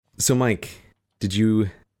So, Mike, did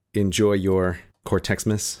you enjoy your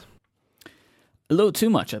Cortexmas? A little too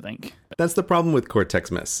much, I think. That's the problem with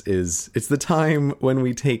Cortexmas, is it's the time when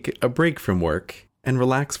we take a break from work and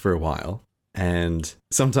relax for a while. And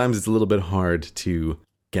sometimes it's a little bit hard to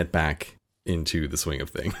get back into the swing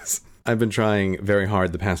of things. I've been trying very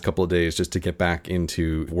hard the past couple of days just to get back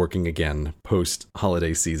into working again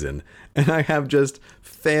post-holiday season. And I have just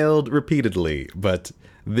failed repeatedly, but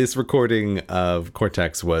this recording of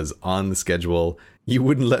Cortex was on the schedule. You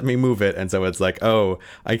wouldn't let me move it, and so it's like, oh,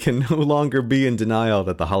 I can no longer be in denial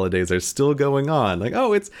that the holidays are still going on. Like,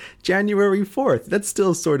 oh, it's January 4th. That's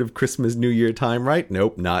still sort of Christmas, New Year time, right?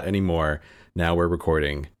 Nope, not anymore. Now we're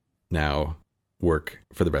recording. Now work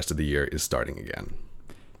for the rest of the year is starting again.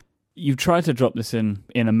 You tried to drop this in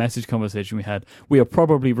a message conversation we had. We are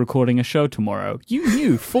probably recording a show tomorrow. You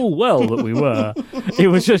knew full well that we were. It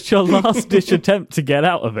was just your last-ditch attempt to get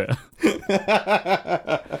out of it.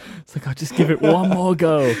 It's like, I'll just give it one more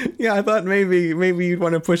go. Yeah, I thought maybe you'd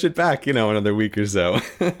want to push it back, another week or so.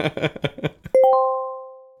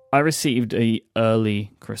 I received a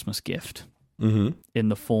early Christmas gift in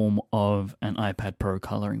the form of an iPad Pro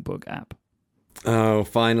coloring book app. Oh,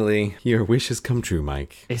 finally. Your wish has come true,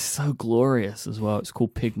 Mike. It's so glorious as well. It's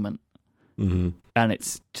called Pigment. Mm-hmm. And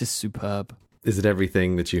it's just superb. Is it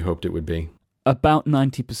everything that you hoped it would be? About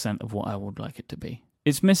 90% of what I would like it to be.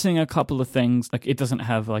 It's missing a couple of things. Like, it doesn't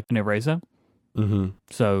have, like, an eraser. Mm-hmm.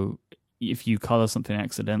 So if you color something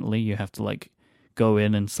accidentally, you have to, like, go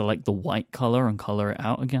in and select the white color and color it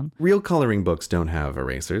out again. Real coloring books don't have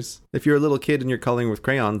erasers. If you're a little kid and you're coloring with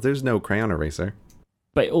crayons, there's no crayon eraser.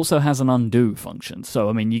 But it also has an undo function. So,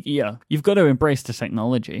 I mean, you've got to embrace the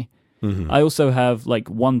technology. Mm-hmm. I also have, like,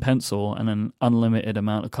 one pencil and an unlimited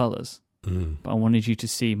amount of colors. Mm. But I wanted you to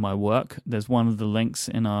see my work. There's one of the links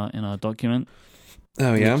in our document.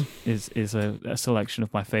 Oh, yeah? Is a selection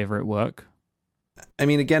of my favorite work. I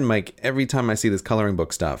mean, again, Mike, every time I see this coloring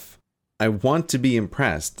book stuff, I want to be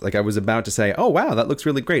impressed. Like, I was about to say, oh, wow, that looks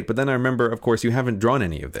really great. But then I remember, of course, you haven't drawn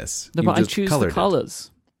any of this. No, but I choose the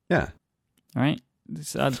colors. Yeah. All right?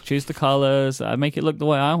 I choose the colors. I make it look the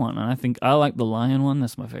way I want. And I think I like the lion one.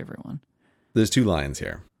 That's my favorite one. There's two lions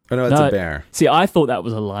here. Oh, no, that's a bear. See, I thought that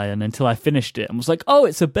was a lion until I finished it and was like, oh,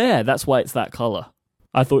 it's a bear. That's why it's that color.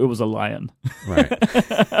 I thought it was a lion. Right.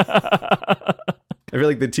 I feel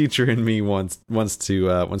like the teacher in me wants to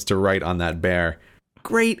write on that bear.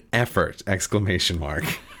 Great effort! !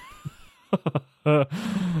 Oh,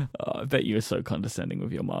 I bet you were so condescending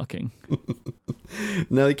with your marking.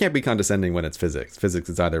 No, you can't be condescending when it's physics. Physics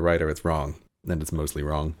is either right or it's wrong. And it's mostly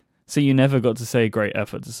wrong. So you never got to say great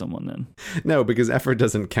effort to someone then? No, because effort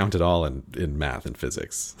doesn't count at all in math and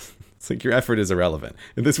physics. It's like your effort is irrelevant.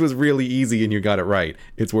 If this was really easy and you got it right,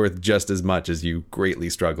 it's worth just as much as you greatly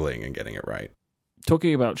struggling and getting it right.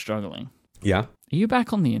 Talking about struggling. Yeah? Are you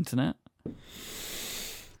back on the internet?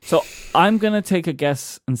 So I'm going to take a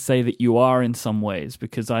guess and say that you are in some ways,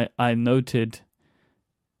 because I noted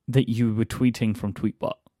that you were tweeting from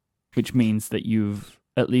Tweetbot, which means that you've,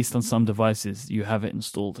 at least on some devices, you have it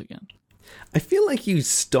installed again. I feel like you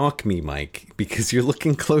stalk me, Mike, because you're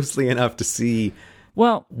looking closely enough to see,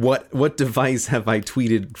 well, what device have I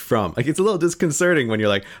tweeted from? Like, it's a little disconcerting when you're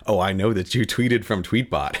like, oh, I know that you tweeted from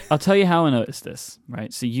Tweetbot. I'll tell you how I noticed this,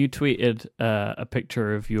 right? So you tweeted a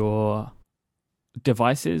picture of your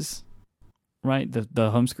devices, right?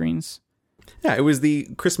 The home screens. Yeah, it was the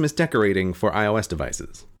Christmas decorating for iOS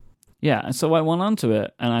devices. Yeah, and so I went onto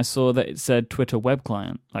it and I saw that it said Twitter web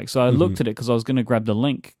client. Like, so I looked at it because I was going to grab the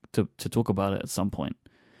link to talk about it at some point.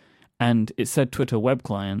 And it said Twitter web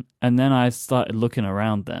client, and then I started looking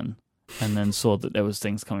around then, and then saw that there was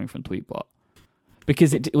things coming from Tweetbot.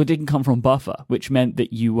 Because it didn't come from Buffer, which meant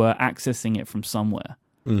that you were accessing it from somewhere.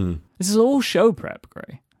 Mm. This is all show prep,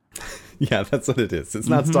 Gray. Yeah, that's what it is. It's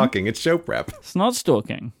not stalking, it's show prep. It's not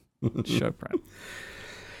stalking, it's show prep.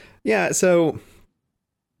 Yeah, so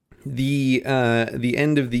the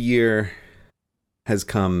end of the year has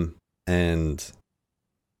come, and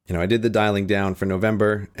I did the dialing down for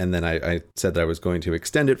November, and then I said that I was going to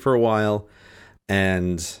extend it for a while,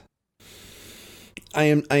 and I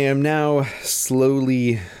am now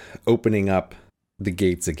slowly opening up the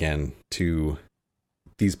gates again to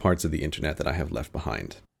these parts of the internet that I have left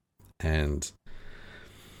behind. And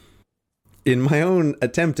in my own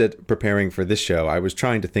attempt at preparing for this show, I was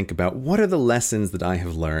trying to think about what are the lessons that I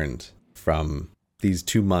have learned from these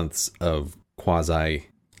 2 months of quasi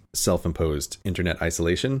self-imposed internet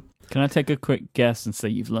isolation. Can I take a quick guess and say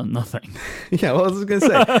you've learned nothing? Yeah, well, I was going to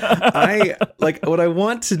say, what I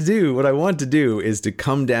want to do is to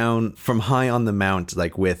come down from high on the mount,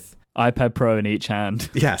 like with iPad Pro in each hand.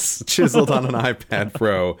 Yes, chiseled on an iPad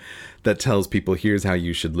Pro that tells people, here's how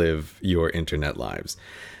you should live your internet lives.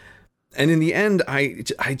 And in the end, I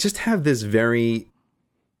just have this very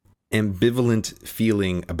ambivalent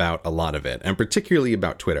feeling about a lot of it, and particularly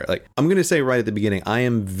about Twitter. Like, I'm going to say right at the beginning, I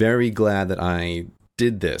am very glad that I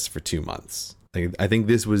did this for 2 months. I think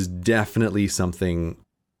this was definitely something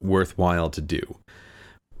worthwhile to do.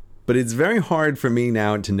 But it's very hard for me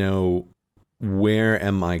now to know, where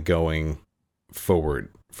am I going forward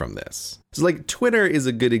from this? So like, Twitter is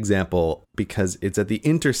a good example because it's at the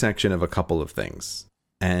intersection of a couple of things.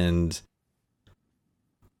 And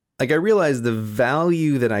like, I realize the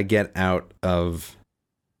value that I get out of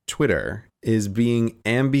Twitter is being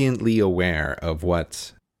ambiently aware of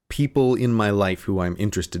what people in my life who I'm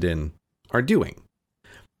interested in are doing.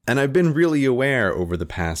 And I've been really aware over the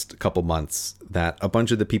past couple months that a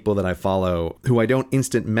bunch of the people that I follow, who I don't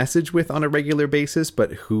instant message with on a regular basis,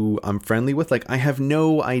 but who I'm friendly with, like, I have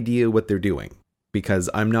no idea what they're doing because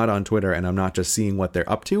I'm not on Twitter and I'm not just seeing what they're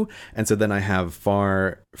up to. And so then I have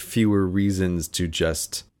far fewer reasons to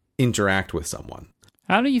just interact with someone.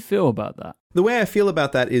 How do you feel about that? The way I feel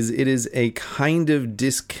about that is it is a kind of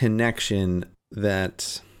disconnection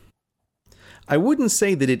that I wouldn't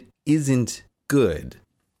say that it isn't good,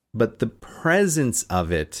 but the presence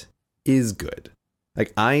of it is good.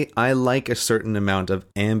 Like, I like a certain amount of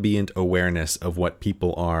ambient awareness of what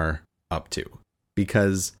people are up to,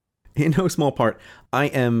 because in no small part, I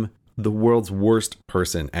am the world's worst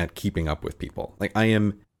person at keeping up with people. Like, I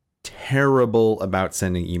am terrible about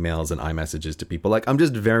sending emails and iMessages to people. Like, I'm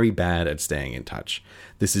just very bad at staying in touch.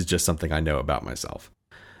 This is just something I know about myself.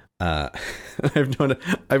 I've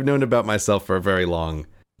known about myself for a very long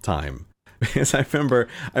time. Because I remember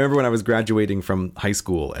when I was graduating from high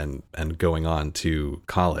school and going on to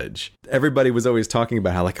college, everybody was always talking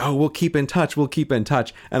about how, like, oh, we'll keep in touch.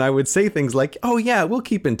 And I would say things like, oh yeah, we'll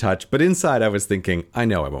keep in touch. But inside I was thinking, I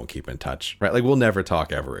know I won't keep in touch, right? Like, we'll never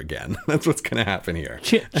talk ever again. That's what's going to happen here.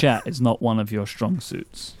 Chit chat is not one of your strong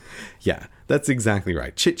suits. Yeah, that's exactly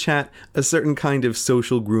right. Chit chat, a certain kind of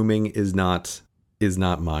social grooming is not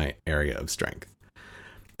my area of strength.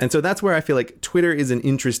 And so that's where I feel like Twitter is an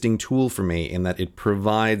interesting tool for me, in that it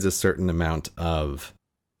provides a certain amount of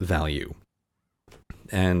value.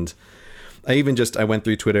 And I went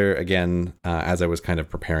through Twitter again as I was kind of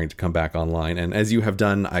preparing to come back online. And as you have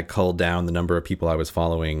done, I culled down the number of people I was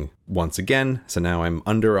following once again. So now I'm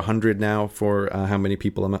under 100 now for how many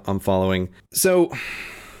people I'm following. So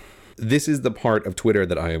this is the part of Twitter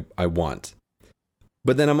that I want.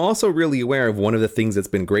 But then I'm also really aware of one of the things that's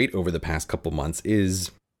been great over the past couple months is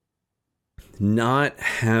not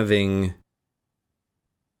having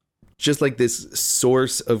just like this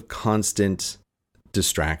source of constant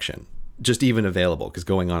distraction just even available, because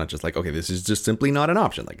going on, it's just like, okay, this is just simply not an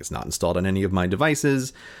option. Like, it's not installed on any of my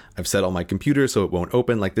devices. I've set all my computers so it won't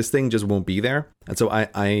open. Like, this thing just won't be there. And so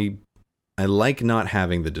I like not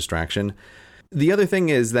having the distraction. The other thing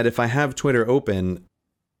is that if I have Twitter open,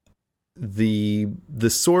 the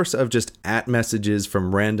source of just @ messages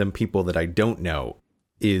from random people that I don't know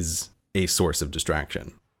is a source of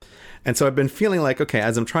distraction. And so I've been feeling like, okay,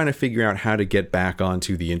 as I'm trying to figure out how to get back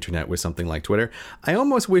onto the internet with something like Twitter, I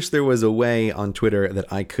almost wish there was a way on Twitter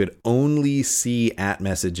that I could only see @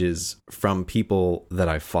 messages from people that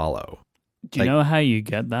I follow. Do you know how you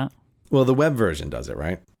get that? Well, the web version does it,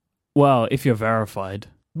 right? Well, if you're verified.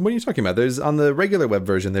 What are you talking about? There's on the regular web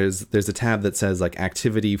version, there's a tab that says like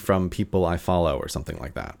activity from people I follow or something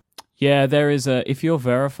like that. Yeah, there is if you're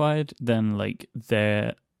verified, then like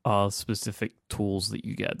there are specific tools that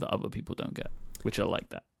you get that other people don't get, which are like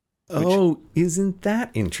that. Oh, isn't that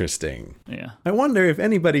interesting? Yeah. I wonder if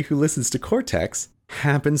anybody who listens to Cortex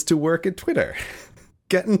happens to work at Twitter.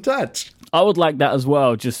 Get in touch. I would like that as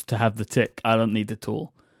well, just to have the tick. I don't need the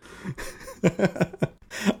tool.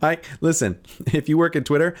 Listen, if you work at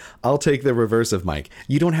Twitter, I'll take the reverse of Mike.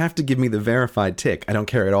 You don't have to give me the verified tick. I don't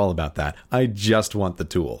care at all about that. I just want the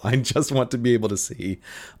tool. I just want to be able to see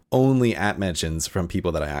only @ mentions from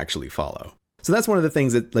people that I actually follow. So that's one of the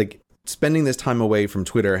things that, like, spending this time away from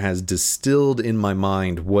Twitter has distilled in my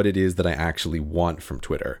mind what it is that I actually want from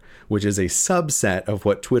Twitter, which is a subset of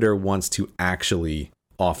what Twitter wants to actually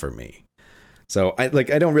offer me. So I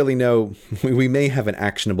don't really know. We may have an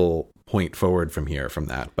actionable point forward from here from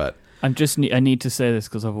that, but I need to say this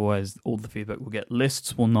because otherwise all the feedback we'll get.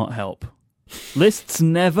 Lists will not help. Lists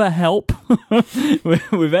never help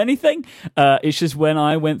with anything. It's just when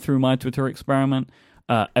I went through my Twitter experiment,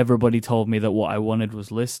 everybody told me that what I wanted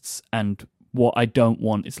was lists, and what I don't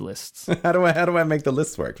want is lists. How do I make the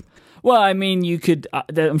lists work? Well, I mean, you could.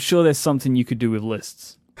 I'm sure there's something you could do with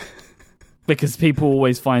lists. because people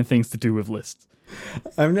always find things to do with lists.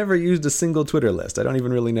 I've never used a single Twitter list. I don't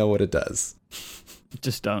even really know what it does.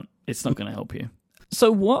 Just don't. It's not going to help you.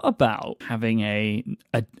 So what about having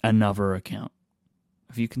another account?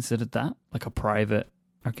 Have you considered that? Like a private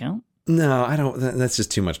account? No, I don't. That's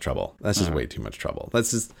just too much trouble. That's just way too much trouble.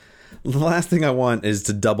 That's just the last thing I want is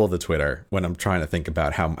to double the Twitter when I'm trying to think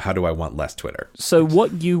about how do I want less Twitter. So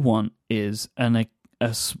what you want is an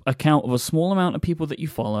account of a small amount of people that you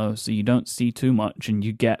follow, so you don't see too much and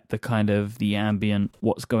you get the kind of the ambient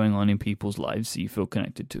what's going on in people's lives, so you feel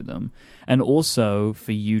connected to them, and also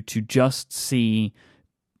for you to just see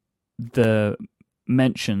the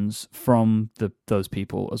mentions from those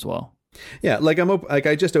people as well. Yeah, like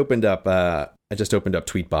I just opened up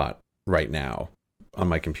Tweetbot right now on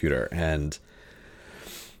my computer, and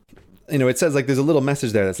it says like there's a little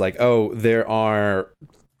message there that's like, oh, there are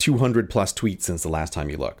 200 plus tweets since the last time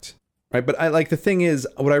you looked, right? But the thing is,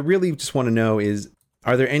 what I really just want to know is,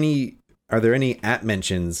 are there any at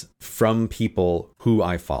mentions from people who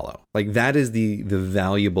I follow? Like, that is the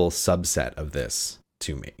valuable subset of this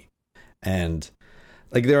to me. And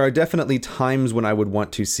like, there are definitely times when I would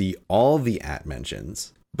want to see all the at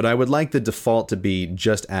mentions, but I would like the default to be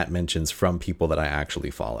just at mentions from people that I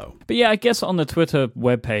actually follow. But yeah, I guess on the Twitter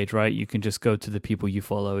webpage, right, you can just go to the people you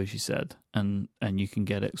follow, as you said, and you can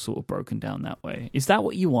get it sort of broken down that way. Is that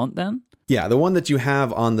what you want then? Yeah, the one that you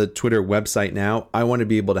have on the Twitter website now, I want to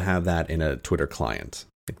be able to have that in a Twitter client.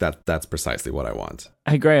 Like that's precisely what I want.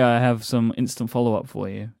 Hey, Gray, I have some instant follow-up for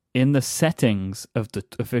you. In the settings of the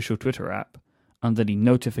official Twitter app, under the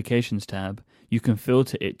notifications tab, you can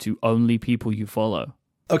filter it to only people you follow.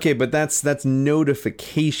 Okay, but that's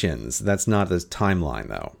notifications. That's not the timeline,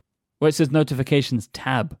 though. Well, it says notifications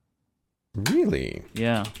tab. Really?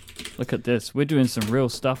 Yeah. Look at this. We're doing some real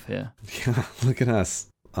stuff here. Yeah, look at us.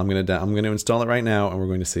 I'm gonna install it right now, and we're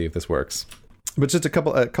going to see if this works. But just a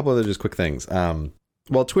couple other just quick things.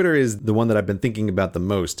 Well, Twitter is the one that I've been thinking about the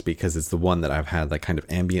most because it's the one that I've had like kind of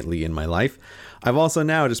ambiently in my life. I've also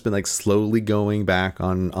now just been like slowly going back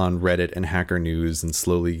on Reddit and Hacker News and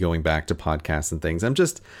slowly going back to podcasts and things. I'm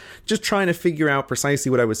just trying to figure out precisely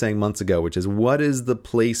what I was saying months ago, which is what is the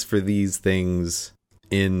place for these things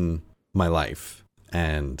in my life?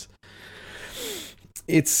 And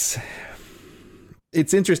it's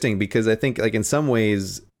interesting because I think like in some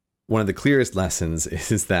ways one of the clearest lessons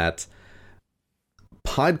is that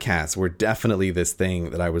podcasts were definitely this thing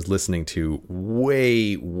that I was listening to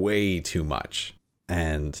way, way too much.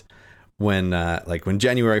 And when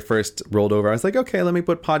January 1st rolled over, I was like, okay, let me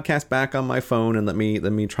put podcasts back on my phone and let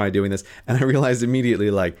me try doing this. And I realized immediately,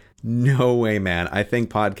 like, no way, man. I think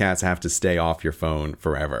podcasts have to stay off your phone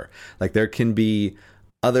forever. Like, there can be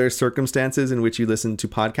other circumstances in which you listen to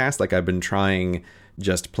podcasts. Like, I've been trying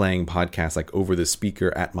just playing podcasts like over the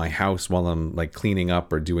speaker at my house while I'm like cleaning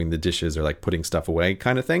up or doing the dishes or like putting stuff away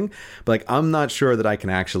kind of thing. But like, I'm not sure that I can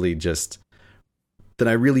actually that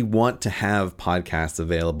I really want to have podcasts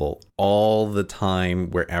available all the time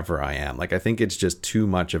wherever I am. Like, I think it's just too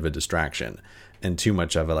much of a distraction and too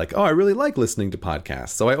much of a like, oh, I really like listening to podcasts,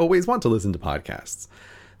 so I always want to listen to podcasts.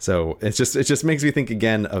 So it just makes me think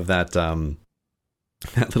again of that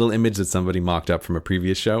little image that somebody mocked up from a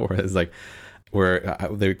previous show where it's like, where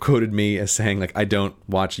they quoted me as saying, like, I don't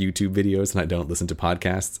watch YouTube videos and I don't listen to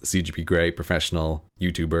podcasts. CGP Grey, professional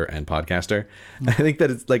YouTuber and podcaster. I think that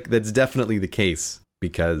it's like, that's definitely the case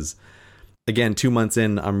because, again, 2 months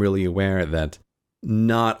in, I'm really aware that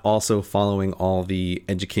not also following all the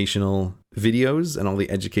educational videos and all the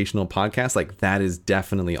educational podcasts, like that is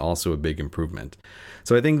definitely also a big improvement.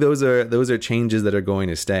 So I think those are changes that are going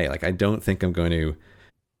to stay. Like, I don't think I'm going to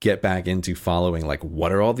get back into following like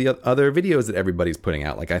what are all the other videos that everybody's putting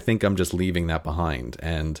out. Like, I think I'm just leaving that behind.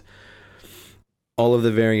 And all of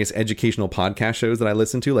the various educational podcast shows that I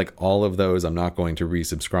listen to, like all of those I'm not going to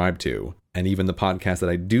resubscribe to. And even the podcasts that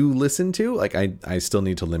I do listen to, like I still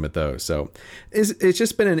need to limit those. So it's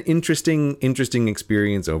just been an interesting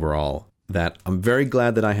experience overall that I'm very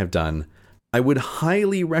glad that I have done. I would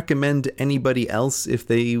highly recommend to anybody else, if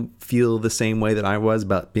they feel the same way that I was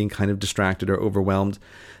about being kind of distracted or overwhelmed,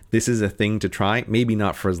 this is a thing to try. Maybe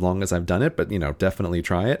not for as long as I've done it, but, definitely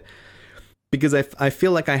try it. Because I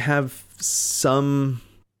feel like I have some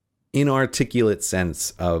inarticulate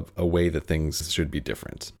sense of a way that things should be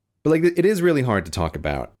different. But like, it is really hard to talk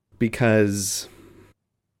about because,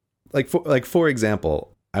 for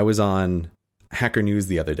example, I was on Hacker News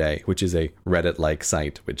the other day, which is a Reddit-like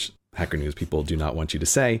site, which Hacker News people do not want you to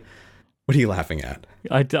say. What are you laughing at?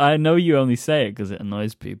 I know you only say it because it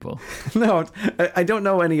annoys people. No, I don't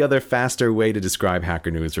know any other faster way to describe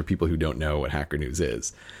Hacker News for people who don't know what Hacker News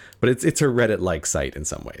is. but it's a Reddit-like site in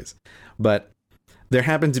some ways. But there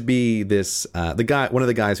happened to be this one of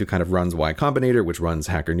the guys who kind of runs Y Combinator, which runs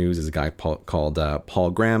Hacker News, is a guy called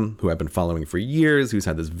Paul Graham, who I've been following for years, who's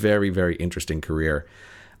had this very, very interesting career.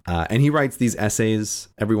 And he writes these essays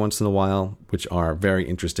every once in a while, which are very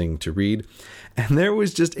interesting to read. And there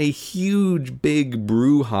was just a huge, big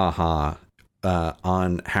brouhaha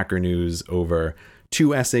on Hacker News over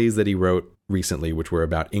 2 essays that he wrote recently, which were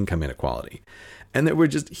about income inequality. And there were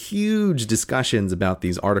just huge discussions about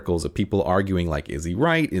these articles of people arguing, like, is he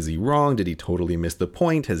right? Is he wrong? Did he totally miss the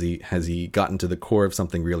point? Has he gotten to the core of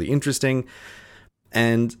something really interesting?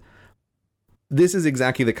 And this is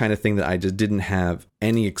exactly the kind of thing that I just didn't have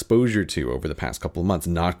any exposure to over the past couple of months,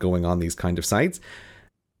 not going on these kind of sites.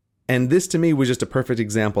 And this to me was just a perfect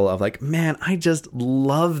example of like, man, I just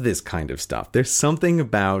love this kind of stuff. There's something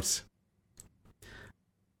about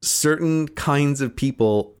certain kinds of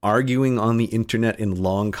people arguing on the internet in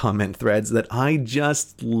long comment threads that I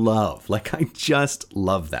just love. Like, I just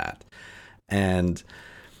love that. And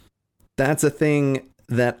that's a thing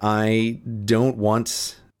that I don't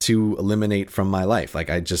want to eliminate from my life. Like,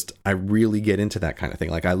 I really get into that kind of thing.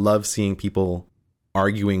 Like, I love seeing people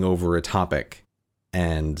arguing over a topic,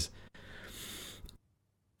 and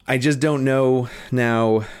I just don't know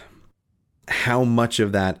now how much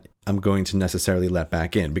of that I'm going to necessarily let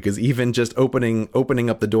back in, because even just opening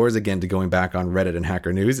up the doors again to going back on Reddit and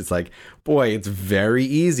Hacker News, it's like, boy, it's very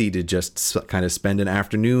easy to just kind of spend an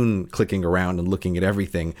afternoon clicking around and looking at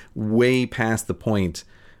everything, way past the point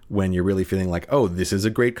when you're really feeling like, oh, this is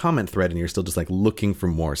a great comment thread, and you're still just like looking for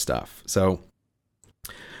more stuff. So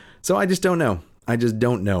I just don't know. I just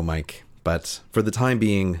don't know, Mike. But for the time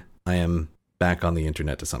being, I am back on the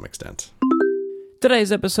internet to some extent.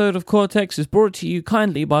 Today's episode of Cortex is brought to you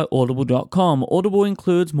kindly by Audible.com. Audible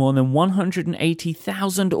includes more than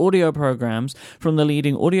 180,000 audio programs from the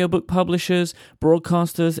leading audiobook publishers,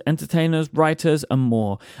 broadcasters, entertainers, writers, and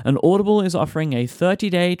more. And Audible is offering a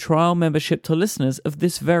 30-day trial membership to listeners of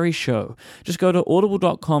this very show. Just go to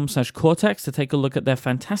audible.com/Cortex to take a look at their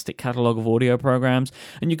fantastic catalog of audio programs,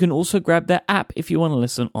 and you can also grab their app if you want to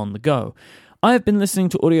listen on the go. I have been listening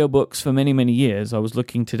to audiobooks for many, many years. I was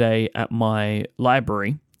looking today at my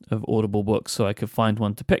library of Audible books so I could find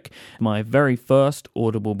one to pick. My very first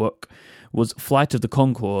Audible book was Flight of the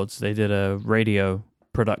Conchords. They did a radio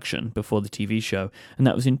production before the TV show, and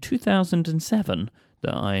that was in 2007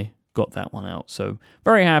 that I got that one out. So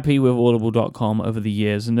very happy with Audible.com over the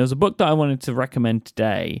years. And there's a book that I wanted to recommend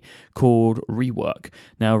today called Rework.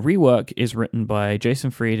 Now, Rework is written by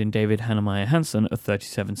Jason Fried and David Hannemeyer Hansen of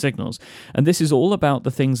 37 Signals. And this is all about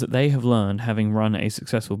the things that they have learned having run a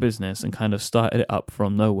successful business and kind of started it up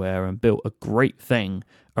from nowhere and built a great thing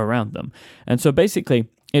around them. And so basically,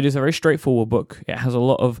 it is a very straightforward book. It has a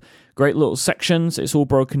lot of great little sections. It's all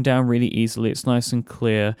broken down really easily. It's nice and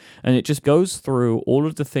clear. And it just goes through all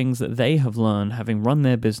of the things that they have learned having run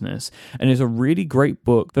their business. And is a really great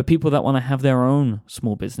book for people that want to have their own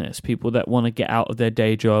small business, people that want to get out of their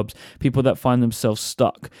day jobs, people that find themselves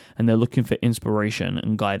stuck and they're looking for inspiration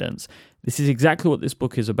and guidance. This is exactly what this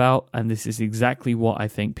book is about, and this is exactly what I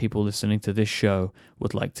think people listening to this show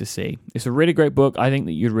would like to see. It's a really great book. I think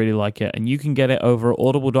that you'd really like it, and you can get it over at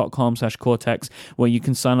audible.com/Cortex, where you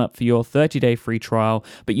can sign up for your 30-day free trial,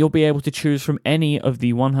 but you'll be able to choose from any of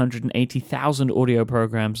the 180,000 audio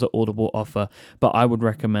programs that Audible offer, but I would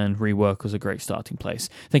recommend Rework as a great starting place.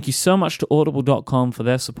 Thank you so much to audible.com for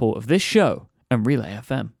their support of this show and Relay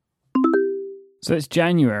FM. So it's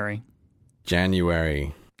January.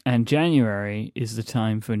 And January is the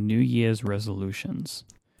time for New Year's resolutions.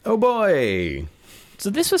 Oh boy! So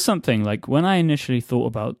this was something, like, when I initially thought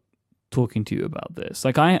about talking to you about this,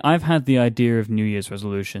 like, I've had the idea of New Year's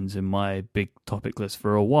resolutions in my big topic list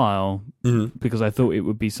for a while, because I thought it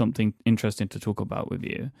would be something interesting to talk about with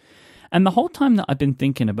you. And the whole time that I've been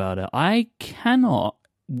thinking about it, I cannot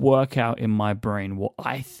work out in my brain what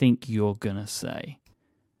I think you're gonna say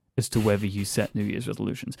as to whether you set New Year's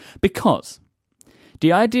resolutions. Because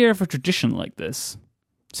the idea of a tradition like this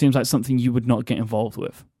seems like something you would not get involved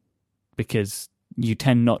with, because you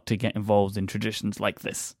tend not to get involved in traditions like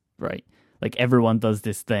this, right? Like, everyone does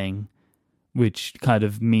this thing, which kind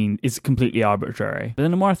of is completely arbitrary. But then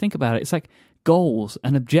the more I think about it, it's like goals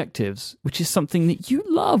and objectives, which is something that you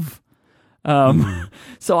love.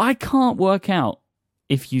 So I can't work out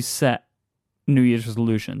if you set New Year's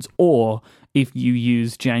resolutions or if you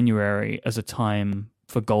use January as a time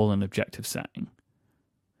for goal and objective setting.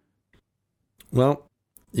 Well,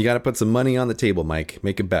 you got to put some money on the table, Mike.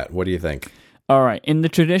 Make a bet. What do you think? All right. In the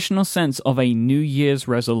traditional sense of a New Year's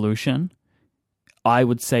resolution, I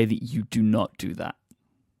would say that you do not do that.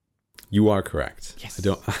 You are correct. Yes. I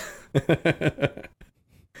don't.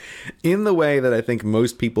 In the way that I think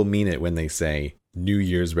most people mean it when they say New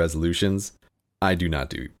Year's resolutions, I do not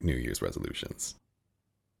do New Year's resolutions.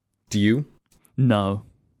 Do you? No.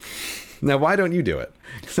 Now, why don't you do it?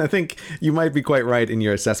 Because I think you might be quite right in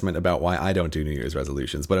your assessment about why I don't do New Year's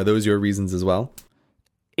resolutions. But are those your reasons as well?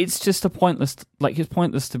 It's just it's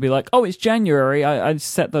pointless to be like, oh, it's January, I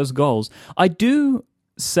set those goals. I do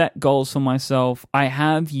set goals for myself. I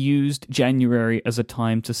have used January as a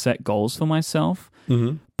time to set goals for myself,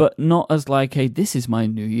 but not as like, hey, this is my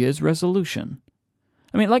New Year's resolution.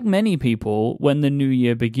 I mean, like many people, when the new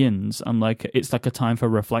year begins, I'm like, it's like a time for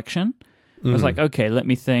reflection. I was like, okay, let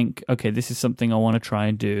me think. Okay, this is something I want to try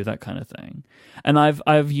and do, that kind of thing. And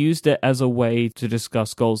I've used it as a way to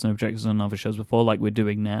discuss goals and objectives on other shows before, like we're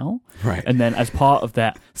doing now. Right. And then as part of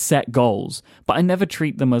that, set goals. But I never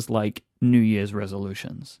treat them as like New Year's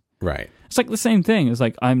resolutions. Right. It's like the same thing. It's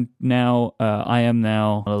like I am now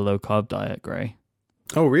on a low carb diet, Gray.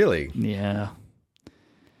 Oh, really? Yeah.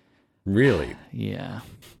 Really? Yeah.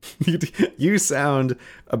 You sound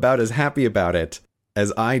about as happy about it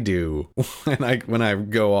as I do when I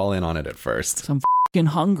go all in on it at first. I'm fucking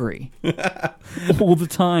hungry all the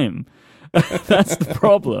time. That's the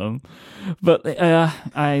problem. But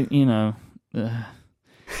Adina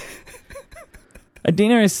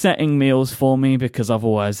is setting meals for me because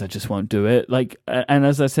otherwise I just won't do it. Like, and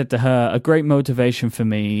as I said to her, a great motivation for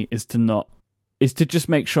me is to just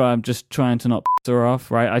make sure I'm just trying to not piss her off,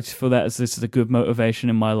 right? I just feel that this is a good motivation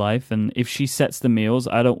in my life. And if she sets the meals,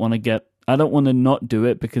 I don't want to not do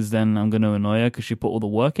it because then I'm going to annoy her because she put all the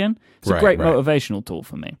work in. It's a great motivational tool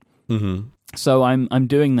for me. Mm-hmm. So I'm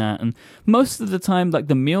doing that. And most of the time, like,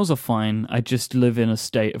 the meals are fine. I just live in a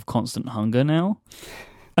state of constant hunger now.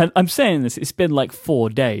 And I'm saying this, it's been like 4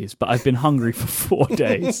 days, but I've been hungry for 4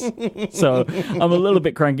 days. So I'm a little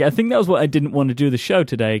bit cranky. I think that was what I didn't want to do the show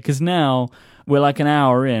today, because now we're like an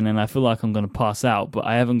hour in and I feel like I'm going to pass out, but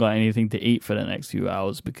I haven't got anything to eat for the next few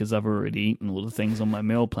hours because I've already eaten all the things on my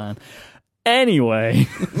meal plan. Anyway.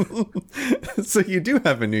 So you do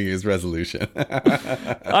have a New Year's resolution.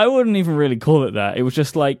 I wouldn't even really call it that. It was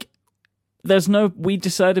just like, we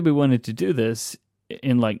decided we wanted to do this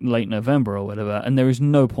in like late November or whatever, and there is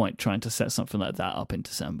no point trying to set something like that up in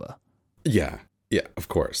December. Yeah, of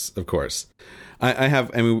course. We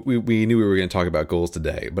knew we were going to talk about goals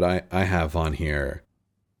today, but I have on here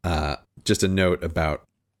just a note about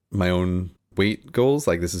my own weight goals.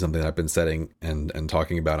 Like, this is something that I've been setting and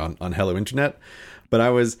talking about on Hello Internet. But I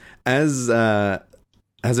was, as I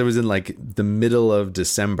was in like the middle of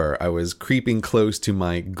December, I was creeping close to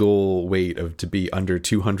my goal weight to be under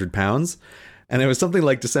 200 pounds. And it was something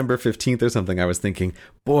like December 15th or something. I was thinking,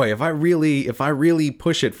 boy, if I really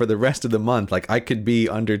push it for the rest of the month, like, I could be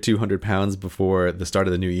under 200 pounds before the start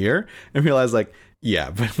of the new year. And realized, like,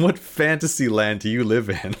 yeah, but what fantasy land do you live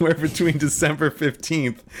in where between December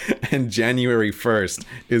 15th and January 1st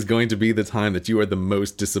is going to be the time that you are the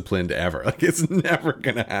most disciplined ever? Like, it's never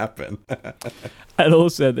going to happen. And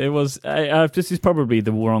also, this is probably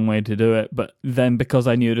the wrong way to do it, but then because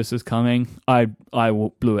I knew this was coming, I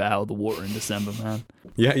blew it out of the water in December, man.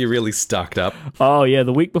 Yeah, you really stocked up. Oh, yeah,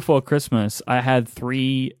 the week before Christmas, I had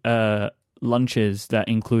 3 lunches that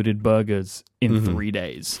included burgers in 3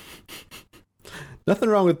 days. Nothing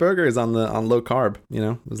wrong with burgers on low carb,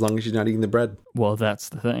 as long as you're not eating the bread. Well, that's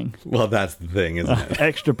the thing. Well, that's the thing, isn't it?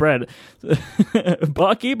 Extra bread.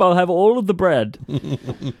 Barkeep, I'll have all of the bread.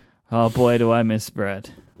 Oh boy, do I miss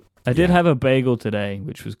bread. I did have a bagel today,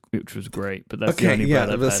 which was great, but that's the only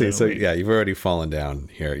bread I've had. So you've already fallen down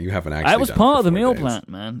here. You haven't actually. I was part of the meal plan,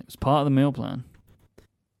 man. It was part of the meal plan.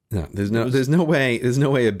 No, there's no way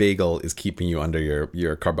a bagel is keeping you under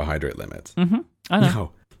your carbohydrate limit. Mm-hmm. I know.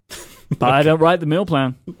 No. But I don't write the meal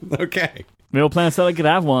plan. Okay. Meal plan said I could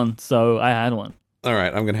have one, so I had one. All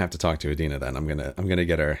right, I'm gonna have to talk to Adina then. I'm gonna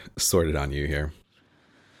get her sorted on you here.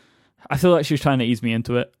 I feel like she was trying to ease me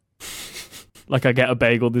into it. Like, I get a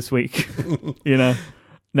bagel this week, next week.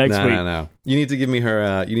 No. You need to give me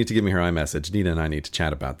her. You need to give me her iMessage. Nina and I need to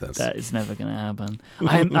chat about this. That is never gonna happen.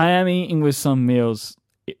 I am eating with some meals,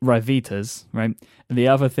 Ryvitas, right? And the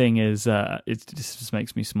other thing is, it just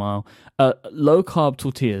makes me smile. Low carb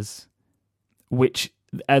tortillas, which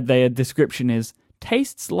their description is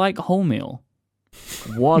tastes like wholemeal.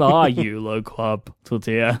 What are you, low carb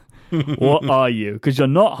tortilla? What are you? Because you're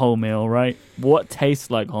not wholemeal, right? What tastes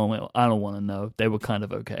like wholemeal? I don't want to know. They were kind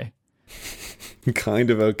of okay. Kind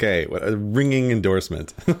of okay. What a ringing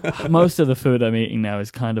endorsement. Most of the food I'm eating now is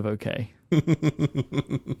kind of okay.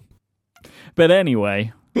 But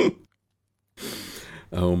anyway.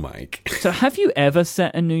 Oh, Mike. So have you ever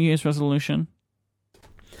set a New Year's resolution?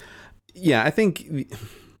 Yeah, I think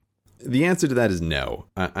the answer to that is no.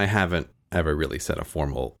 I haven't ever really set a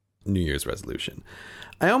formal New Year's resolution.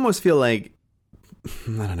 I almost feel like,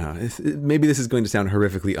 I don't know, maybe this is going to sound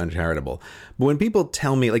horrifically uncharitable, but when people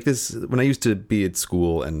tell me, like this, when I used to be at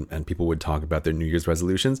school and people would talk about their New Year's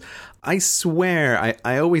resolutions, I swear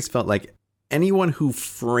I always felt like anyone who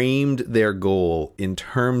framed their goal in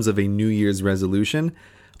terms of a New Year's resolution,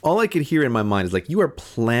 all I could hear in my mind is like, you are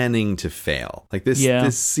planning to fail. Like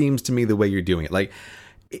this seems to me the way you're doing it. Like,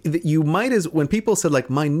 you might as, when people said like,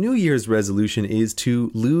 my New Year's resolution is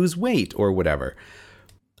to lose weight or whatever,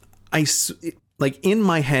 like in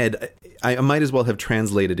my head, I might as well have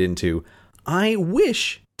translated into, I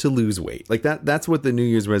wish to lose weight. Like that's what the New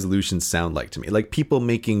Year's resolutions sound like to me. Like people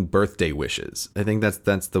making birthday wishes. I think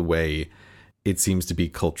that's the way it seems to be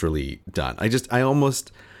culturally done. I just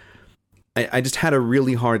had a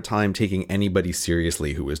really hard time taking anybody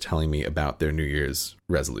seriously who was telling me about their New Year's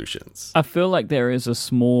resolutions. I feel like there is a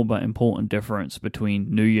small but important difference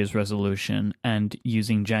between New Year's resolution and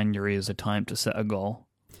using January as a time to set a goal.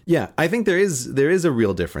 Yeah, I think there is a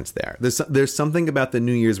real difference there. There's something about the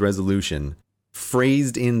New Year's resolution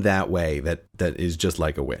phrased in that way that is just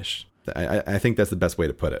like a wish. I think that's the best way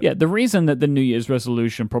to put it. Yeah, the reason that the New Year's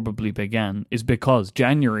resolution probably began is because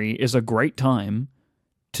January is a great time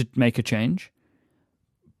to make a change,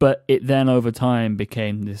 but it then over time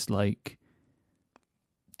became this like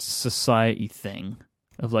society thing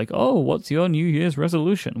of like, oh, what's your New Year's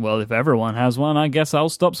resolution? Well, if everyone has one, I guess I'll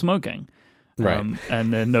stop smoking. Right.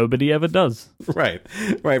 And then nobody ever does. Right,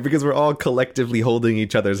 because we're all collectively holding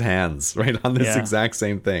each other's hands, right, on this exact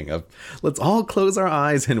same thing of let's all close our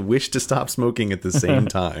eyes and wish to stop smoking at the same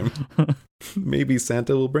time. Maybe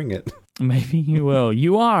Santa will bring it. Maybe you will.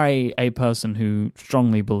 You are a person who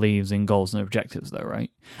strongly believes in goals and objectives, though,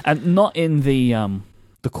 right? And not in the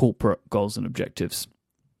corporate goals and objectives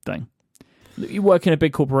thing. You work in a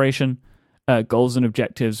big corporation. Goals and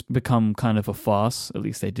objectives become kind of a farce. At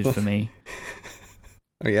least they did for me.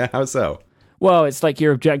 Oh yeah? How so? Well, it's like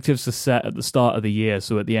your objectives are set at the start of the year,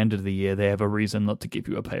 so at the end of the year, they have a reason not to give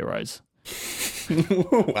you a pay rise.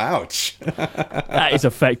 Ouch. That is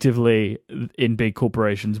effectively, in big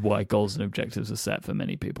corporations, why goals and objectives are set for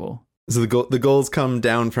many people. So the goals come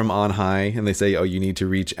down from on high, and they say, oh, you need to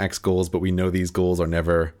reach X goals, but we know these goals are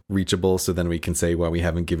never reachable, so then we can say, well, we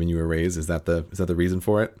haven't given you a raise. Is that the reason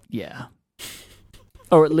for it? Yeah.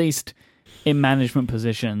 Or at least in management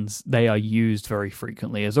positions, they are used very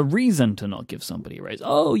frequently as a reason to not give somebody a raise.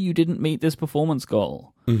 Oh, you didn't meet this performance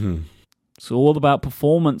goal. Mm-hmm. It's all about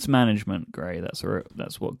performance management, Gray.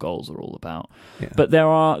 That's what goals are all about. Yeah. But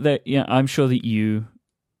I'm sure that you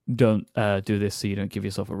don't do this so you don't give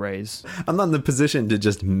yourself a raise. I'm not in the position to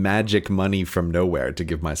just magic money from nowhere to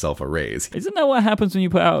give myself a raise. Isn't that what happens when you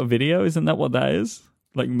put out a video? Isn't that what that is?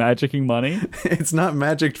 Like magicking money? It's not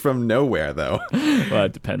magicked from nowhere, though. Well,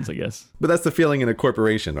 it depends, I guess. But that's the feeling in a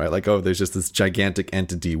corporation, right? Like, oh, there's just this gigantic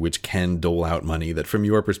entity which can dole out money that from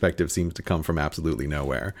your perspective seems to come from absolutely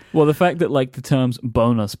nowhere. Well, the fact that like the terms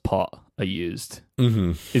bonus pot are used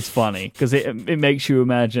is funny because it makes you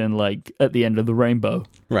imagine like at the end of the rainbow.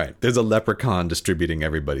 Right. There's a leprechaun distributing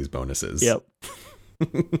everybody's bonuses. Yep.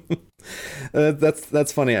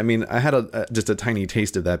 That's funny. I mean, I had just a tiny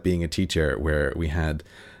taste of that being a teacher where we had,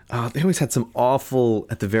 they always had some awful,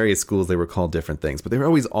 at the various schools, they were called different things, but they were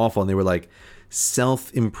always awful. And they were like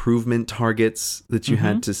self-improvement targets that you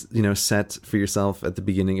had to, set for yourself at the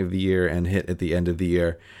beginning of the year and hit at the end of the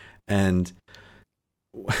year. And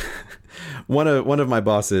one of my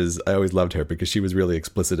bosses, I always loved her because she was really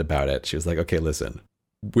explicit about it. She was like, okay, listen,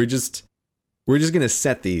 we're just going to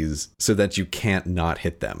set these so that you can't not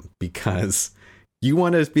hit them because you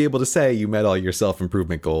want to be able to say you met all your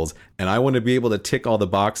self-improvement goals, and I want to be able to tick all the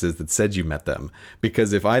boxes that said you met them.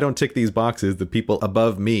 Because if I don't tick these boxes, the people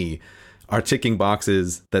above me are ticking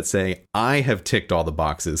boxes that say I have ticked all the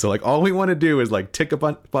boxes. So like all we want to do is like tick a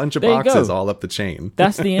bunch of boxes all up the chain.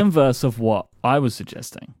 That's the inverse of what I was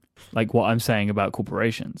suggesting. Like what I'm saying about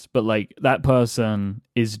corporations, but like that person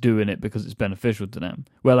is doing it because it's beneficial to them.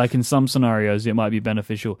 Where like in some scenarios, it might be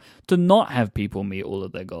beneficial to not have people meet all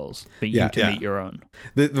of their goals, but you to meet your own.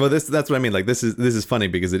 That's what I mean. Like this is funny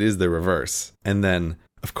because it is the reverse. And then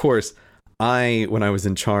of course, when I was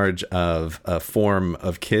in charge of a form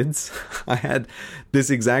of kids, I had this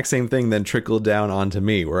exact same thing then trickle down onto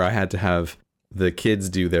me, where I had to have the kids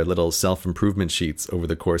do their little self-improvement sheets over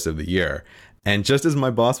the course of the year. And just as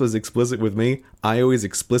my boss was explicit with me, I always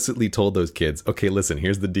explicitly told those kids, okay, listen,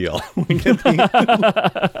 here's the deal.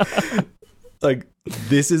 Like,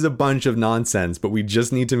 this is a bunch of nonsense, but we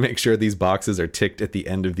just need to make sure these boxes are ticked at the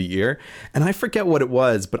end of the year. And I forget what it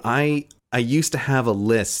was, but I used to have a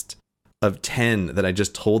list of 10 that I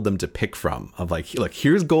just told them to pick from, of like, look,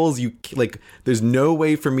 here's goals. You like, there's no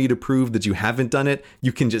way for me to prove that you haven't done it.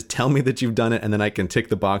 You can just tell me that you've done it, and then I can tick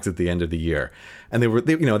the box at the end of the year. And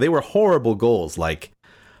they were horrible goals. Like,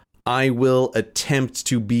 I will attempt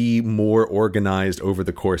to be more organized over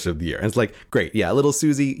the course of the year. And it's like, great. Yeah. Little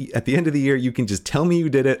Susie, at the end of the year, you can just tell me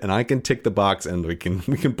you did it and I can tick the box and we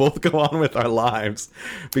can both go on with our lives.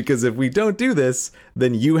 Because if we don't do this,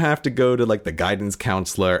 then you have to go to like the guidance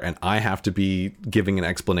counselor and I have to be giving an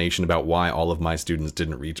explanation about why all of my students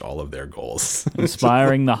didn't reach all of their goals.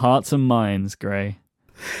 Inspiring the hearts and minds, Gray.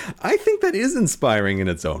 I think that is inspiring in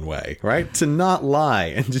its own way, right? To not lie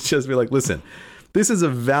and to just be like, listen, this is a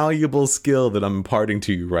valuable skill that I'm imparting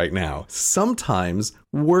to you right now. Sometimes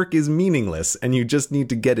work is meaningless and you just need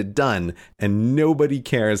to get it done and nobody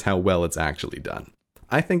cares how well it's actually done.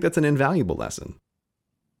 I think that's an invaluable lesson.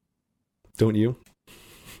 Don't you?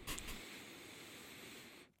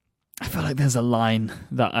 I feel like there's a line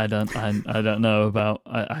that I don't know about.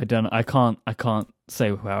 I can't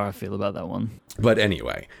say how I feel about that one. But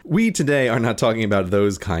anyway, we today are not talking about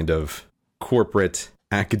those kind of corporate,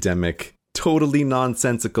 academic, totally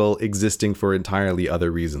nonsensical, existing for entirely other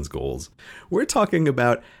reasons goals. We're talking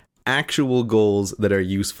about actual goals that are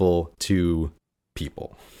useful to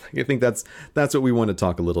people. I think that's what we want to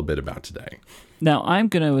talk a little bit about today. Now, I'm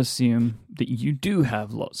going to assume that you do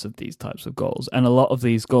have lots of these types of goals, and a lot of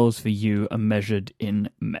these goals for you are measured in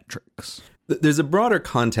metrics. There's a broader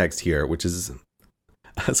context here, which is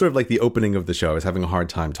sort of like the opening of the show. I was having a hard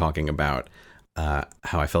time talking about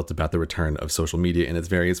how I felt about the return of social media in its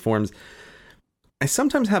various forms. I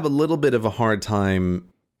sometimes have a little bit of a hard time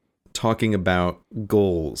talking about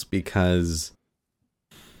goals because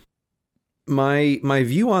my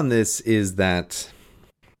view on this is that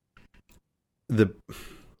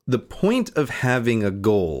the point of having a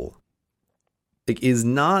goal is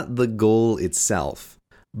not the goal itself,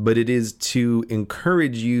 but it is to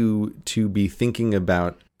encourage you to be thinking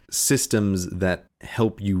about systems that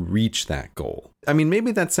help you reach that goal. I mean,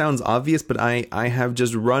 maybe that sounds obvious, but I have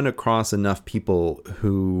just run across enough people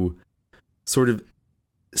who sort of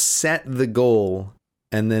set the goal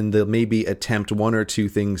and then they'll maybe attempt one or two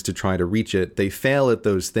things to try to reach it. They fail at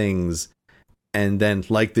those things. And then,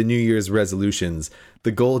 like the New Year's resolutions,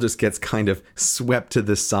 the goal just gets kind of swept to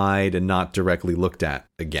the side and not directly looked at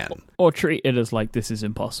again. Or treated as like this is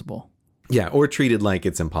impossible. Yeah, or treated like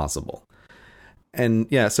it's impossible. And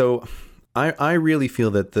yeah, so I really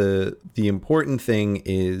feel that the important thing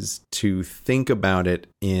is to think about it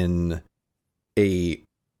in a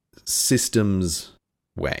systems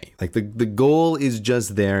way. Like the goal is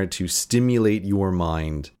just there to stimulate your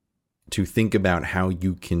mind to think about how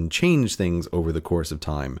you can change things over the course of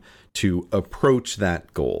time to approach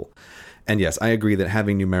that goal. And yes, I agree that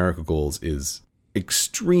having numerical goals is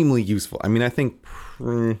extremely useful. I mean, I think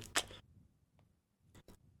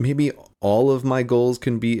maybe all of my goals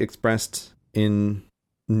can be expressed in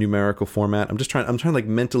numerical format. I'm trying to like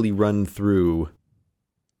mentally run through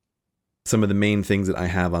some of the main things that I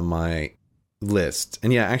have on my list.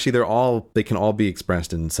 And yeah, actually they can all be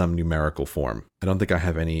expressed in some numerical form. I don't think I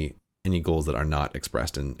have any goals that are not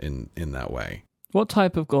expressed in that way. What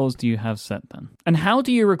type of goals do you have set then? And how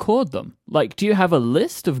do you record them? Like, do you have a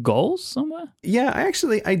list of goals somewhere? Yeah,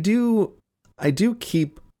 I do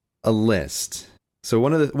keep a list. So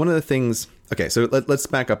one of the things, okay, so let's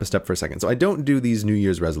back up a step for a second. So I don't do these New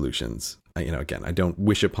Year's resolutions. Again, I don't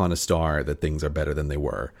wish upon a star that things are better than they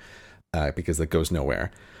were, because that goes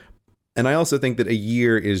nowhere. And I also think that a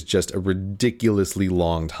year is just a ridiculously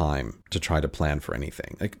long time to try to plan for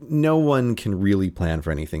anything. Like, no one can really plan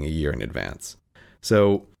for anything a year in advance.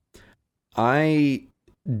 So I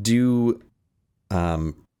do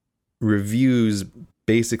reviews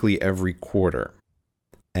basically every quarter.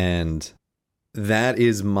 And that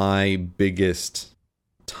is my biggest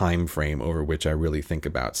time frame over which I really think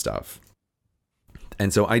about stuff.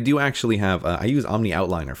 And so I do actually have, I use Omni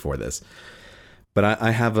Outliner for this. But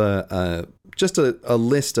I have just a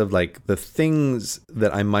list of like the things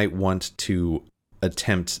that I might want to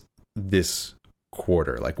attempt this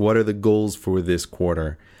quarter. Like, what are the goals for this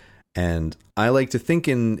quarter? And I like to think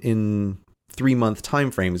in 3-month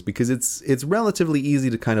time frames because it's relatively easy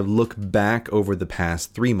to kind of look back over the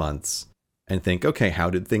past 3 months and think, okay, how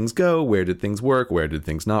did things go? Where did things work? Where did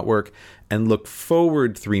things not work? And look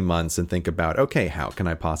forward 3 months and think about, okay, how can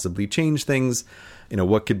I possibly change things?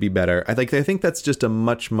 What could be better? I think that's just a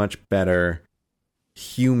much, much better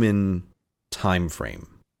human time frame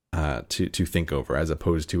to think over as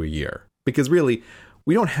opposed to a year. Because really,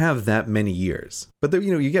 we don't have that many years. But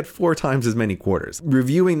you get 4 times as many quarters.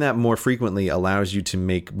 Reviewing that more frequently allows you to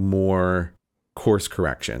make more course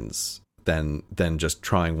corrections than just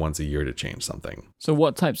trying once a year to change something. So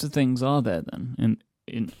what types of things are there then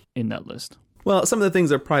in that list? Well, some of the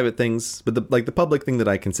things are private things, but the public thing that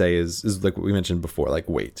I can say is like what we mentioned before, like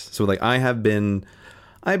weight. So like I've been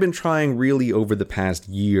trying really over the past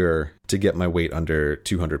year to get my weight under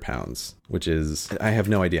 200 pounds, which is, I have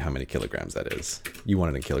no idea how many kilograms that is. You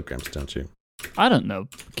want it in kilograms, don't you? I don't know.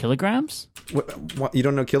 Kilograms? What, you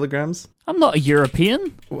don't know kilograms? I'm not a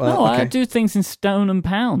European. Well, no, okay. I do things in stone and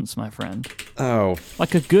pounds, my friend. Oh.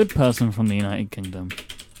 Like a good person from the United Kingdom.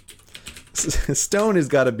 Stone has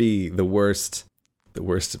got to be the worst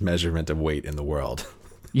measurement of weight in the world.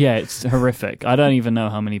 Yeah, it's horrific. I don't even know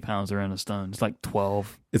how many pounds are in a stone. It's like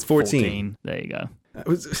 12. It's 14. There you go.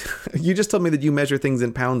 You just told me that you measure things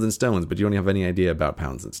in pounds and stones, but you don't have any idea about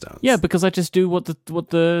pounds and stones. Yeah, because I just do what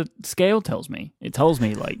the scale tells me. It tells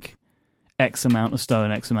me like X amount of stone,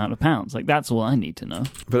 X amount of pounds. Like that's all I need to know.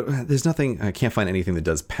 But there's nothing, I can't find anything that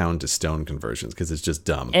does pound to stone conversions because it's just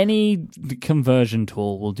dumb. Any conversion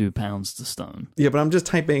tool will do pounds to stone. Yeah, but I'm just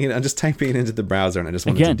typing it into the browser and I just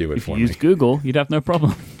wanted to do it for me. If you use Google, you'd have no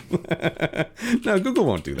problem. No, Google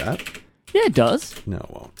won't do that. Yeah, it does. No, it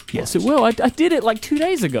won't. Yes, it will. I did it like 2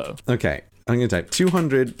 days ago. Okay, I'm going to type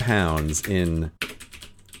 200 pounds in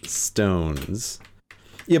stones.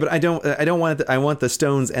 Yeah, but I don't want it. I want the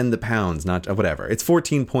stones and the pounds, not whatever. It's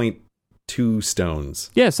 14.2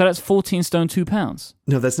 stones. Yeah, so that's 14 stone, 2 pounds.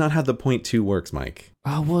 No, that's not how the 0.2 works, Mike.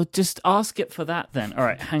 Oh, well, just ask it for that then. All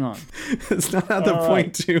right, hang on. That's not how the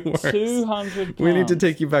 0.2 works. 200 pounds. We need to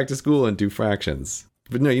take you back to school and do fractions.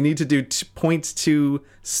 But no, you need to do 0.2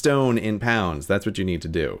 stone in pounds. That's what you need to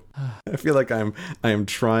do. I feel like I am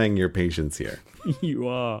trying your patience here. You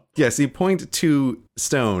are. Yeah, see, 0.2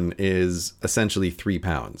 stone is essentially 3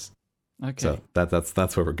 pounds. Okay. So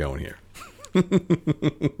that's where we're going here.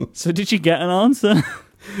 So did you get an answer?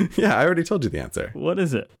 Yeah, I already told you the answer. What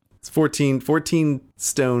is it? It's 14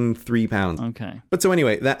 stone, 3 pounds. Okay. But so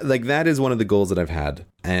anyway, that is one of the goals that I've had.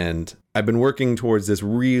 And I've been working towards this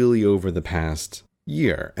really over the past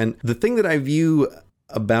year. And the thing that I view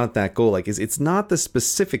about that goal, like, is it's not the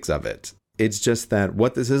specifics of it. It's just that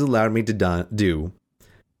what this has allowed me to do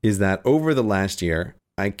is that over the last year,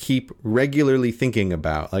 I keep regularly thinking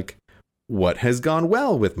about, like, what has gone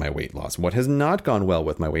well with my weight loss? What has not gone well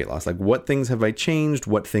with my weight loss? Like, what things have I changed?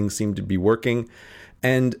 What things seem to be working?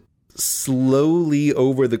 And slowly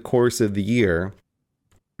over the course of the year,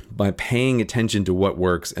 by paying attention to what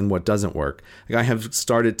works and what doesn't work, like, I have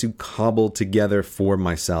started to cobble together for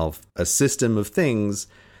myself a system of things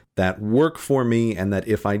that work for me, and that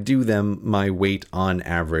if I do them, my weight on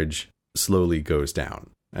average slowly goes down.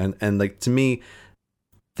 And like, to me,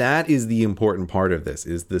 that is the important part of this,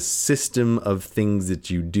 is the system of things that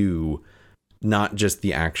you do, not just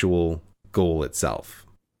the actual goal itself.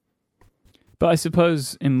 But I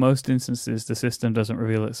suppose in most instances, the system doesn't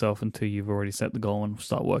reveal itself until you've already set the goal and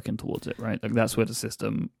start working towards it, right? Like, that's where the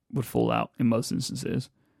system would fall out in most instances.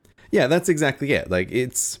 Yeah, that's exactly it. Like,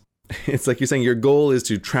 it's like you're saying your goal is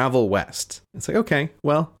to travel west. It's like, okay,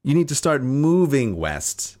 well, you need to start moving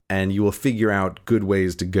west, and you will figure out good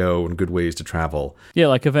ways to go and good ways to travel. Yeah,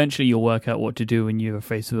 like eventually you'll work out what to do when you're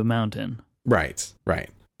faced with a mountain. Right.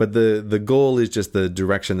 But the goal is just the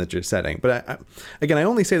direction that you're setting. But I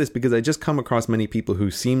only say this because I just come across many people who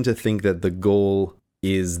seem to think that the goal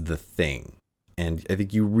is the thing. And I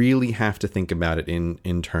think you really have to think about it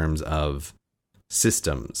in terms of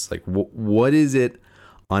systems. Like, what is it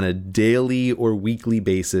on a daily or weekly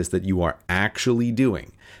basis that you are actually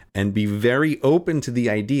doing? And be very open to the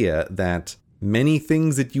idea that many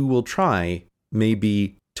things that you will try may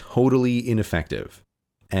be totally ineffective.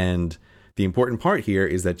 And the important part here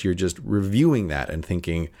is that you're just reviewing that and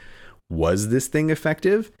thinking, was this thing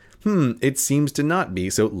effective? It seems to not be,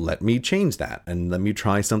 so let me change that, and let me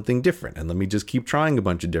try something different, and let me just keep trying a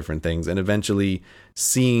bunch of different things, and eventually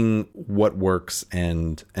seeing what works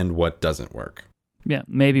and what doesn't work. Yeah,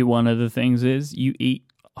 maybe one of the things is you eat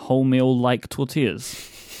wholemeal like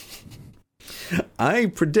tortillas. I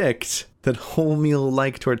predict that wholemeal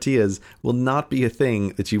like tortillas will not be a thing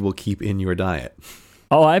that you will keep in your diet.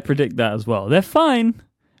 Oh, I predict that as well. They're fine,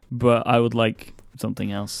 but I would like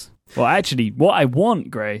something else. Well, actually, what I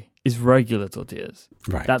want, Gray, is regular tortillas.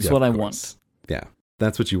 Right. That's what I want. Yeah,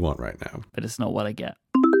 that's what you want right now. But it's not what I get.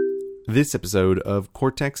 This episode of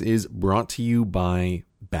Cortex is brought to you by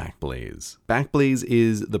Backblaze. Backblaze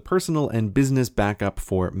is the personal and business backup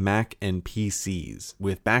for Mac and PCs.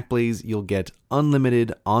 With Backblaze, you'll get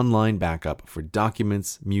unlimited online backup for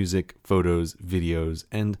documents, music, photos, videos,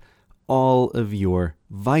 and all of your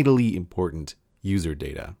vitally important user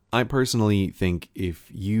data. I personally think if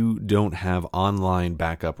you don't have online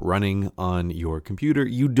backup running on your computer,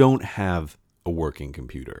 you don't have a working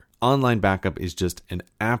computer. Online backup is just an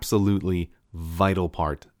absolutely vital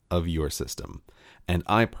part of your system. And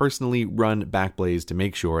I personally run Backblaze to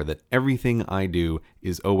make sure that everything I do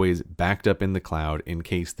is always backed up in the cloud in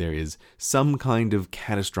case there is some kind of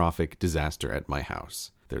catastrophic disaster at my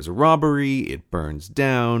house. There's a robbery, it burns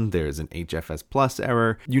down, there's an HFS Plus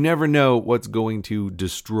error. You never know what's going to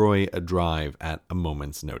destroy a drive at a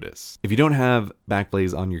moment's notice. If you don't have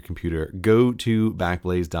Backblaze on your computer, go to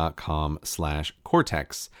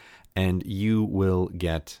backblaze.com/Cortex and you will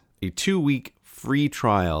get a 2-week free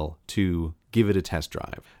trial to give it a test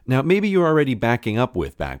drive. Now, maybe you're already backing up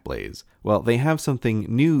with Backblaze. Well, they have something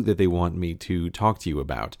new that they want me to talk to you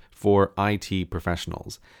about for IT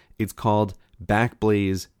professionals. It's called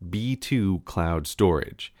Backblaze B2 Cloud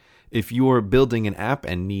Storage. If you're building an app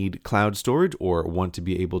and need cloud storage or want to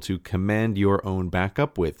be able to command your own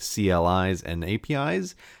backup with CLIs and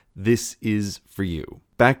APIs, this is for you.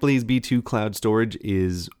 Backblaze B2 Cloud Storage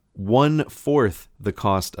is 1/4 the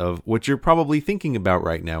cost of what you're probably thinking about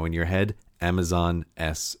right now in your head, Amazon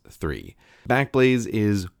S3. Backblaze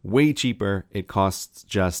is way cheaper. It costs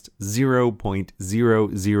just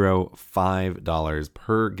 $0.005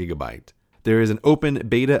 per gigabyte. There is an open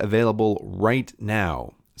beta available right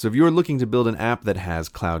now. So if you're looking to build an app that has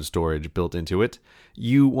cloud storage built into it,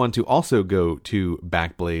 you want to also go to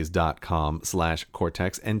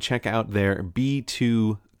backblaze.com/Cortex and check out their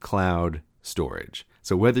B2 Cloud Storage.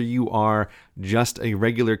 So whether you are just a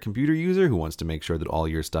regular computer user who wants to make sure that all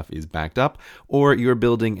your stuff is backed up, or you're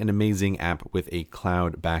building an amazing app with a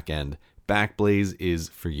cloud backend, Backblaze is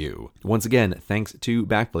for you. Once again, thanks to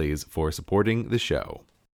Backblaze for supporting the show.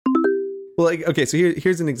 Well, okay, so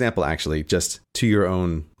here's an example, actually, just to your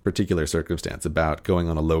own particular circumstance about going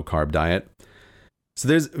on a low-carb diet. So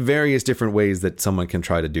there's various different ways that someone can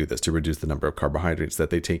try to do this to reduce the number of carbohydrates that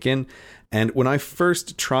they take in. And when I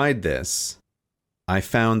first tried this, I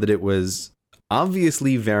found that it was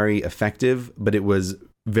obviously very effective, but it was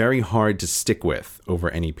very hard to stick with over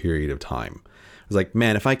any period of time. I was like,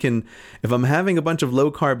 man, if I'm having a bunch of low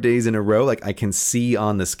carb days in a row, like I can see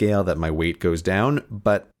on the scale that my weight goes down,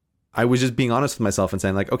 but I was just being honest with myself and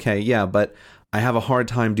saying like, okay, yeah, but I have a hard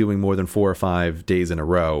time doing more than 4 or 5 days in a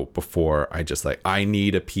row before I just like, I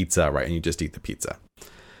need a pizza, right? And you just eat the pizza.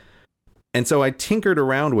 And so I tinkered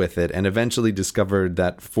around with it and eventually discovered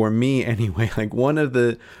that for me anyway, like one of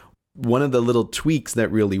the little tweaks that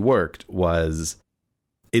really worked was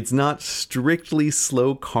it's not strictly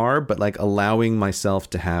slow carb, but like allowing myself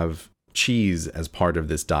to have cheese as part of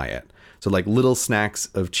this diet. So like little snacks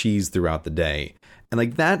of cheese throughout the day. And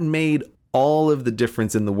like that made all of the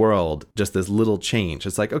difference in the world, just this little change.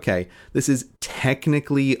 It's like, okay, this is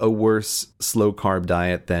technically a worse slow carb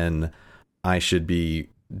diet than I should be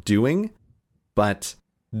doing. But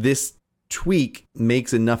this tweak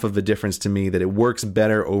makes enough of a difference to me that it works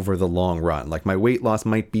better over the long run. Like my weight loss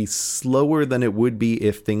might be slower than it would be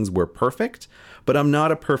if things were perfect, but I'm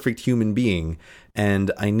not a perfect human being.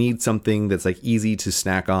 And I need something that's like easy to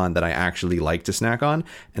snack on that I actually like to snack on.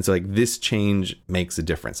 And so like this change makes a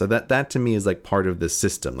difference. So that to me is like part of the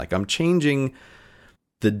system. Like I'm changing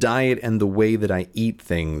the diet and the way that I eat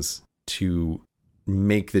things to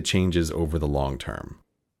make the changes over the long term.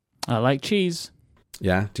 I like cheese.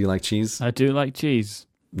 Yeah? Do you like cheese? I do like cheese.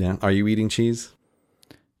 Yeah. Are you eating cheese?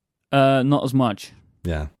 Not as much.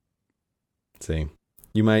 Yeah. See,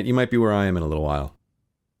 you might be where I am in a little while.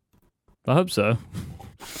 I hope so.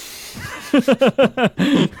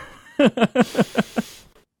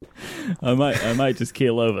 I might just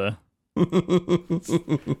keel over.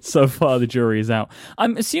 So far, the jury is out.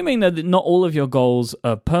 I'm assuming that not all of your goals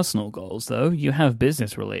are personal goals, though. You have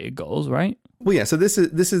business-related goals, right? Well, yeah. So this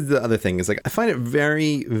is the other thing. Is like I find it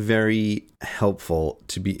very, very helpful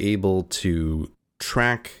to be able to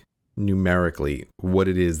track numerically what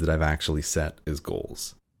it is that I've actually set as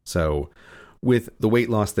goals. So with the weight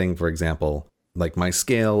loss thing, for example, like my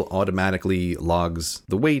scale automatically logs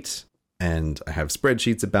the weight, and I have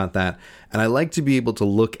spreadsheets about that. And I like to be able to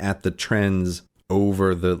look at the trends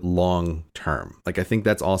over the long term. Like I think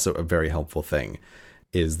that's also a very helpful thing,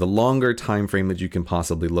 is the longer time frame that you can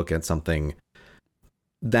possibly look at something.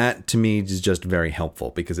 That to me is just very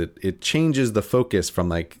helpful because it changes the focus from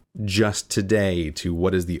like just today to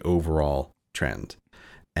what is the overall trend.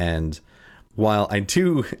 And while I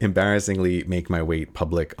do embarrassingly make my weight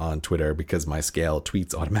public on Twitter because my scale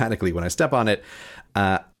tweets automatically when I step on it,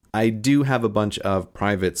 I do have a bunch of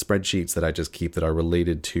private spreadsheets that I just keep that are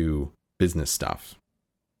related to business stuff.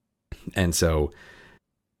 And so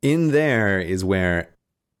in there is where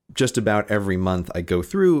just about every month I go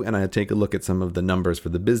through and I take a look at some of the numbers for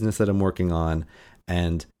the business that I'm working on.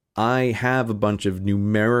 And I have a bunch of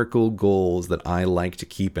numerical goals that I like to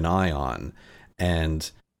keep an eye on.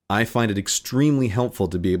 And I find it extremely helpful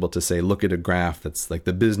to be able to say, look at a graph that's like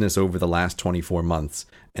the business over the last 24 months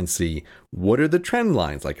and see what are the trend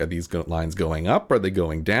lines? Like, are these lines going up? Are they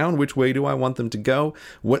going down? Which way do I want them to go?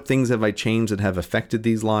 What things have I changed that have affected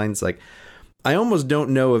these lines? Like, I almost don't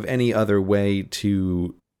know of any other way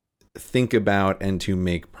to think about and to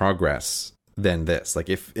make progress than this. Like,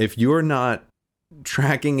 if you're not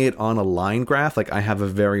tracking it on a line graph, like, I have a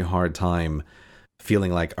very hard time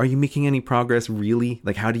feeling like, are you making any progress really?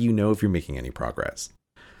 Like, how do you know if you're making any progress?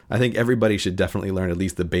 I think everybody should definitely learn at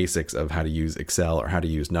least the basics of how to use Excel or how to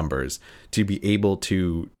use numbers to be able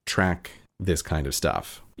to track this kind of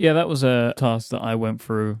stuff. Yeah, that was a task that I went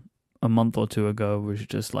through a month or two ago, was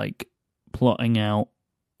just like plotting out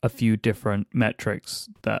a few different metrics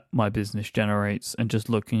that my business generates and just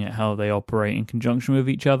looking at how they operate in conjunction with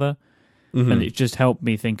each other. Mm-hmm. And it just helped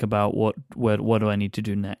me think about what do I need to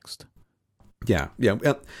do next. Yeah.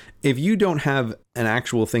 If you don't have an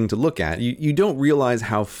actual thing to look at, you don't realize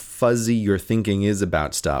how fuzzy your thinking is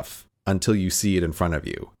about stuff until you see it in front of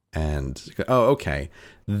you. And, oh, okay,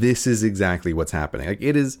 this is exactly what's happening. Like,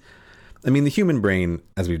 it is, I mean, the human brain,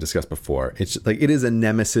 as we've discussed before, it's like, it is a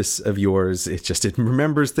nemesis of yours. It's just, it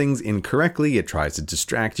remembers things incorrectly. It tries to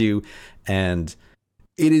distract you. And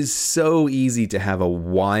it is so easy to have a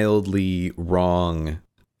wildly wrong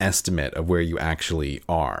estimate of where you actually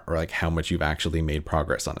are, or like how much you've actually made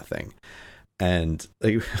progress on a thing. And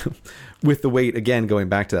like, with the weight, again, going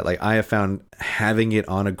back to that, like, I have found having it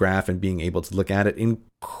on a graph and being able to look at it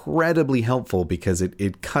incredibly helpful, because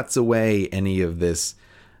it cuts away any of this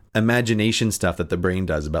imagination stuff that the brain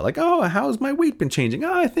does about like, oh, how's my weight been changing?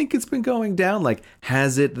 Oh, I think it's been going down. Like,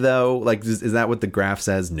 has it though? Like, is that what the graph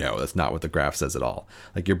says? No, that's not what the graph says at all.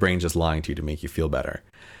 Like, your brain's just lying to you to make you feel better.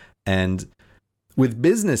 And with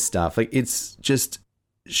business stuff, like, it's just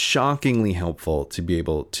shockingly helpful to be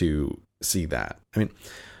able to see that. I mean,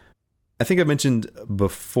 I think I mentioned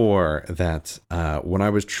before that when I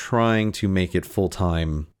was trying to make it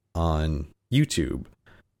full-time on YouTube,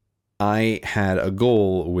 I had a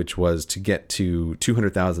goal, which was to get to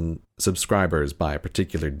 200,000 subscribers by a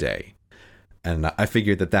particular day. And I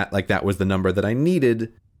figured that was the number that I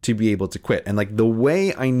needed to be able to quit. And like, the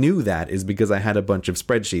way I knew that is because I had a bunch of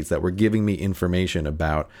spreadsheets that were giving me information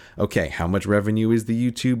about, okay, how much revenue is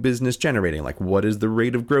the YouTube business generating? Like, what is the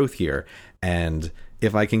rate of growth here? And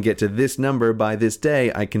if I can get to this number by this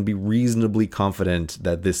day, I can be reasonably confident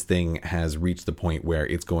that this thing has reached the point where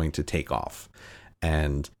it's going to take off.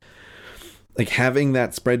 And like, having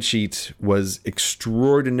that spreadsheet was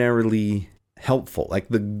extraordinarily helpful. Like,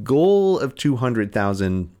 the goal of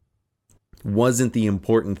 200,000 wasn't the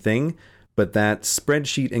important thing, but that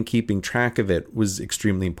spreadsheet and keeping track of it was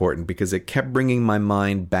extremely important, because it kept bringing my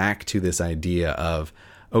mind back to this idea of,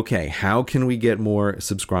 okay, how can we get more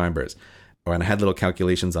subscribers? And I had little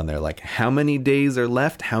calculations on there, like, how many days are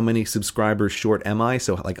left? How many subscribers short am I?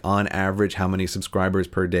 So like, on average, how many subscribers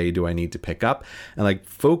per day do I need to pick up? And like,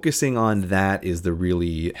 focusing on that is the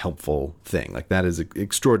really helpful thing. Like, that is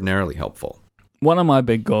extraordinarily helpful. One of my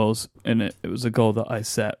big goals, and it was a goal that I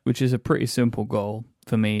set, which is a pretty simple goal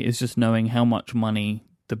for me, is just knowing how much money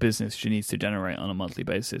the business needs to generate on a monthly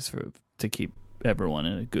basis to keep everyone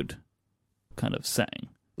in a good kind of setting.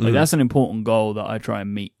 Like, that's an important goal that I try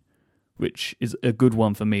and meet, which is a good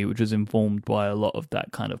one for me, which is informed by a lot of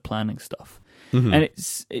that kind of planning stuff. Mm-hmm. And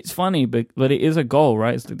it's funny, but it is a goal,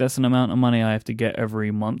 right? It's like, that's an amount of money I have to get every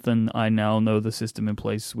month, and I now know the system in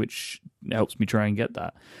place which helps me try and get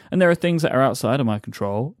that. And there are things that are outside of my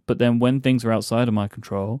control, but then when things are outside of my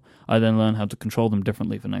control, I then learn how to control them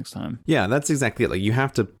differently for next time. Yeah, that's exactly it. Like, you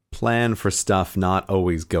have to plan for stuff not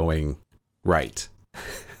always going right.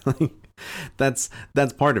 That's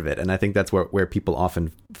part of it, and I think that's where people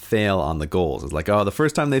often fail on the goals. It's like, oh, the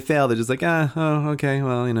first time they fail, they're just like, okay,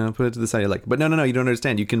 well, put it to the side. You're like, but no, you don't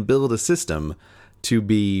understand. You can build a system to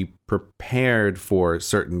be prepared for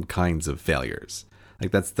certain kinds of failures.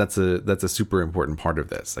 Like, that's a super important part of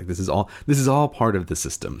this. Like, this is all part of the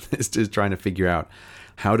system. It's just trying to figure out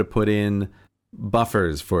how to put in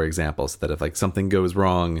buffers, for example, so that if like something goes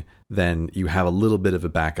wrong, then you have a little bit of a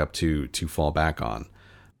backup to fall back on.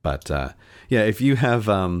 But yeah, if you have,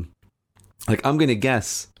 like, I'm going to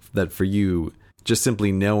guess that for you, just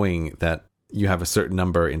simply knowing that you have a certain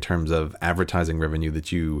number in terms of advertising revenue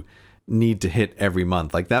that you need to hit every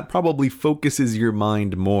month, like, that probably focuses your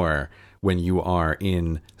mind more when you are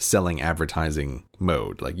in selling advertising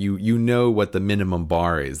mode. Like, you know what the minimum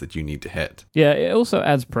bar is that you need to hit. Yeah, it also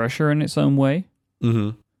adds pressure in its own way.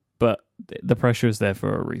 Mm-hmm. the pressure is there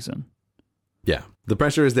for a reason. Yeah. The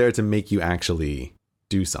pressure is there to make you actually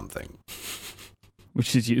do something.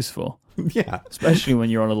 Which is useful. Yeah. Especially when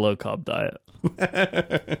you're on a low-carb diet.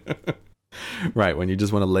 Right, when you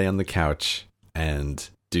just want to lay on the couch and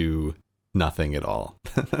do nothing at all.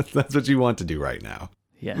 That's what you want to do right now.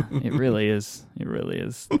 Yeah, it really is. It really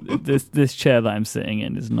is. This chair that I'm sitting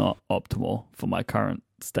in is not optimal for my current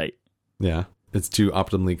state. Yeah, it's too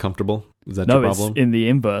optimally comfortable. Is that your problem? No, it's in the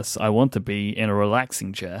inverse. I want to be in a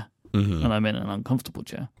relaxing chair, and I'm in an uncomfortable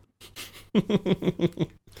chair.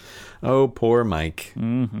 Oh, poor Mike.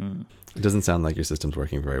 Mm-hmm. It doesn't sound like your system's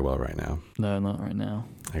working very well right now. No, not right now.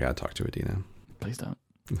 I gotta talk to Adina. Please don't.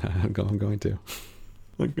 I'm going to.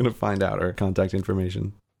 I'm gonna find out her contact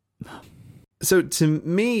information. So to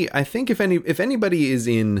me, I think if anybody is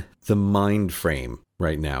in the mind frame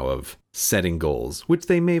right now of setting goals, which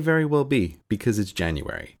they may very well be because it's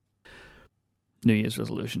January. New Year's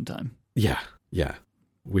resolution time. Yeah.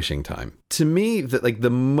 Wishing time. To me, that like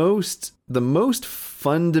the most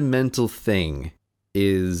fundamental thing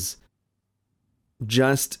is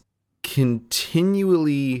just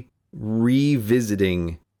continually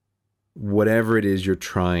revisiting whatever it is you're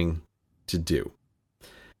trying to do.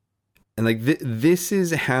 And like this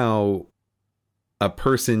is how a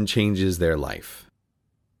person changes their life,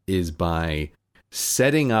 is by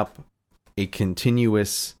setting up a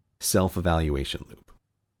continuous self-evaluation loop.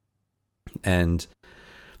 And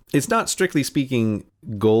it's not strictly speaking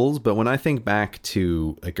goals, but when I think back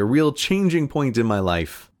to like a real changing point in my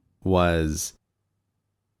life was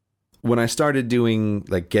when I started doing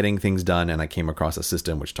like getting things done, and I came across a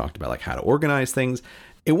system which talked about like how to organize things.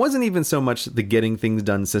 It wasn't even so much the getting things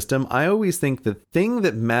done system. I always think the thing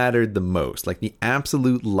that mattered the most, like the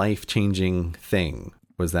absolute life-changing thing,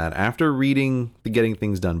 was that after reading the Getting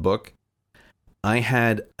Things Done book, I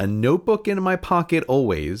had a notebook in my pocket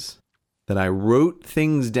always that I wrote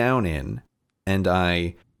things down in, and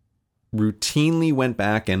I routinely went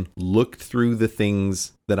back and looked through the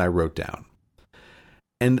things that I wrote down.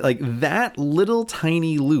 And like that little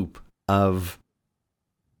tiny loop of,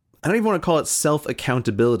 I don't even want to call it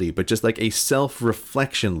self-accountability, but just like a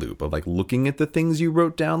self-reflection loop of like looking at the things you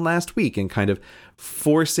wrote down last week and kind of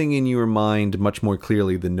forcing in your mind much more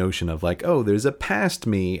clearly the notion of like, oh, there's a past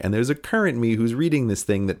me and there's a current me who's reading this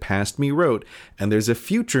thing that past me wrote, and there's a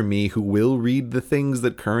future me who will read the things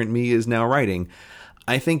that current me is now writing.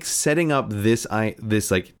 I think setting up this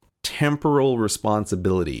like temporal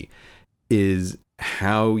responsibility is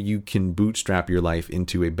how you can bootstrap your life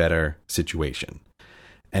into a better situation.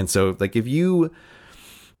 And so like if you're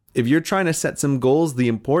trying to set some goals, the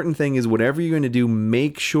important thing is whatever you're going to do,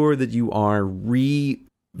 make sure that you are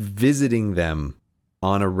revisiting them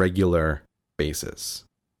on a regular basis.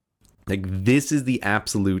 Like this is the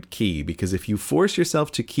absolute key, because if you force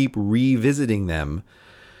yourself to keep revisiting them,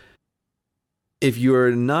 if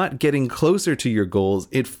you're not getting closer to your goals,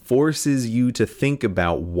 it forces you to think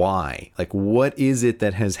about why. Like, what is it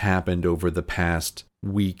that has happened over the past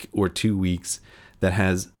week or 2 weeks that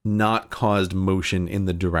has not caused motion in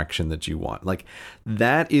the direction that you want? Like,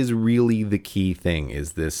 that is really the key thing,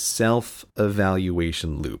 is this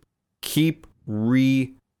self-evaluation loop. Keep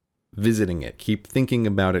revisiting it. Keep thinking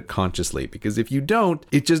about it consciously, because if you don't,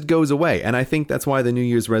 it just goes away. And I think that's why the New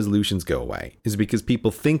Year's resolutions go away, is because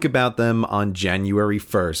people think about them on January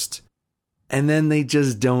 1st, and then they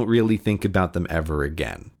just don't really think about them ever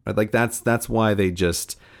again. Right? Like, that's why they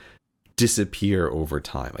just disappear over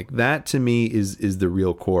time. Like that to me is the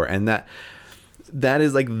real core, and that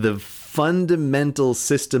is like the fundamental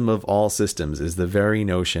system of all systems, is the very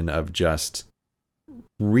notion of just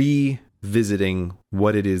revisiting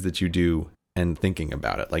what it is that you do and thinking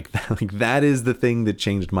about it. Like that is the thing that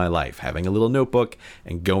changed my life, having a little notebook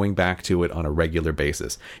and going back to it on a regular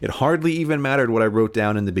basis. It hardly even mattered what I wrote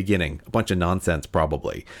down in the beginning, a bunch of nonsense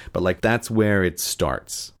probably, but like that's where it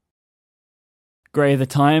starts. Gray, the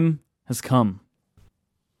time has come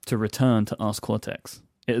to return to Ask Cortex.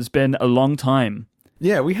 It has been a long time.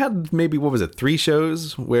 Yeah, we had maybe, 3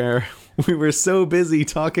 shows where we were so busy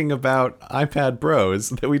talking about iPad Pros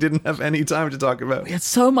that we didn't have any time to talk about. We had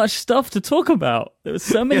so much stuff to talk about. There were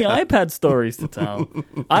so many iPad stories to tell.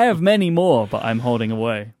 I have many more, but I'm holding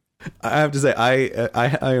away. I have to say,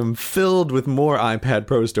 I am filled with more iPad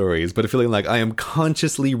Pro stories, but feeling like I am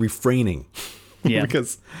consciously refraining. Yeah.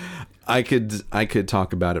 Because I could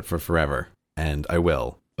talk about it for forever, and I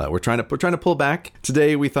will. But we're trying to pull back.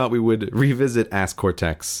 Today we thought we would revisit Ask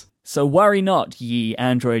Cortex. So worry not, ye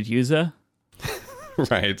Android user.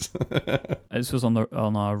 Right. This was on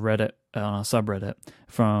our Reddit, on our subreddit,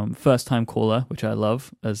 from First Time Caller, which I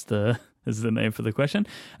love as the is the name for the question.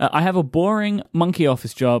 I have a boring monkey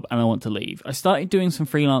office job and I want to leave. I started doing some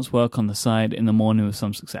freelance work on the side in the morning with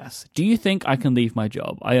some success. Do you think I can leave my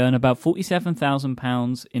job? I earn about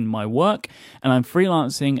 £47,000 in my work and I'm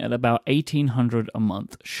freelancing at about $1,800 a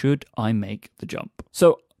month. Should I make the jump?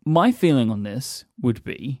 So my feeling on this would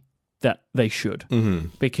be that they should.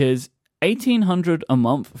 Because $1,800 a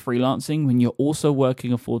month freelancing when you're also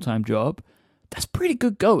working a full-time job, that's pretty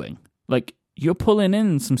good going. Like, you're pulling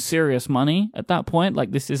in some serious money at that point.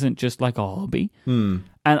 Like, this isn't just like a hobby. And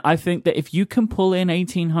I think that if you can pull in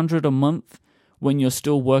 $1,800 a month when you're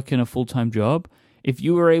still working a full-time job, if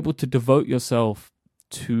you were able to devote yourself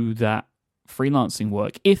to that freelancing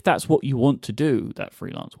work, if that's what you want to do, that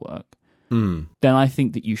freelance work, then I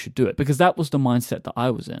think that you should do it, because that was the mindset that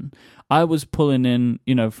I was in. I was pulling in,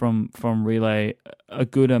 from Relay a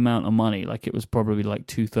good amount of money, like it was probably like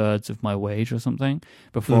 2/3 of my wage or something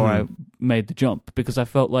before I made the jump, because I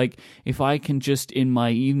felt like if I can just in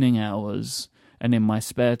my evening hours and in my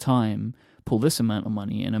spare time pull this amount of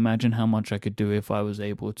money in, imagine how much I could do if I was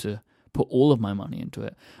able to put all of my money into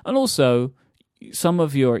it. And also, some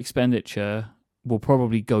of your expenditure will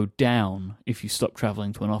probably go down if you stop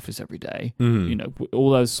traveling to an office every day. All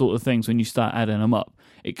those sort of things, when you start adding them up,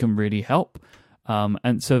 it can really help.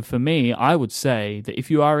 And so for me, I would say that if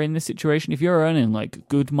you are in this situation, if you're earning like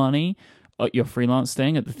good money at your freelance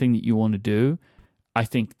thing, at the thing that you want to do, I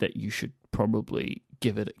think that you should probably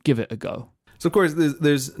give it a go. So of course,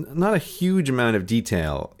 there's not a huge amount of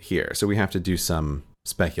detail here, so we have to do some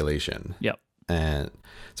speculation. Yep. And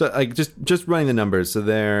so, like, just running the numbers, so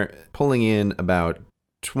they're pulling in about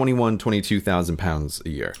 £22,000 a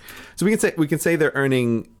year. So we can say they're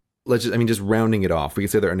earning. Just rounding it off, we can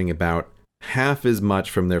say they're earning about half as much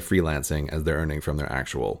from their freelancing as they're earning from their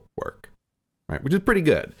actual work, right? Which is pretty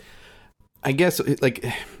good. I guess, like,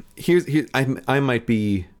 I might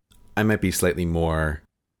be slightly more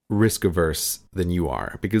risk averse than you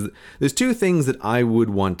are, because there's two things that I would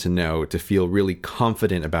want to know to feel really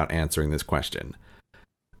confident about answering this question.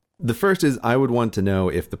 The first is I would want to know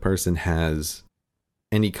if the person has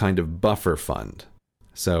any kind of buffer fund.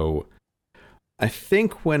 So I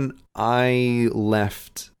think when I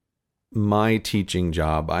left my teaching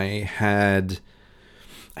job, I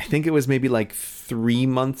think it was maybe like 3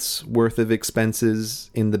 months worth of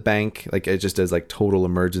expenses in the bank. Like, it just as like total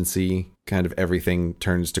emergency, kind of everything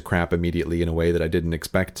turns to crap immediately in a way that I didn't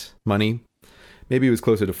expect money. Maybe it was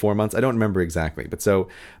closer to 4 months. I don't remember exactly. But so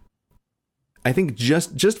I think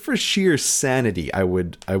just for sheer sanity, I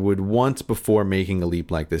would want, before making a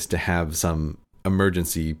leap like this, to have some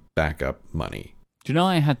emergency backup money. Do you know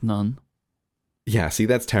I had none? Yeah, see,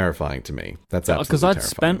 that's terrifying to me. That's absolutely because I'd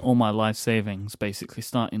terrifying. spent all my life savings basically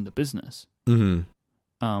starting the business.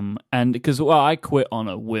 Mm-hmm. And because I quit on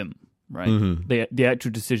a whim, right? Mm-hmm. The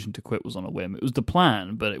actual decision to quit was on a whim. It was the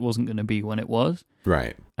plan, but it wasn't going to be when it was.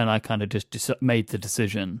 Right. And I kind of just made the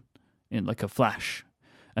decision in like a flash,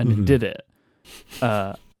 and did it.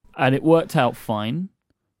 And it worked out fine,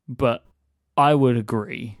 but I would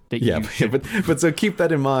agree that you should... but so keep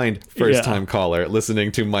that in mind, first-time caller,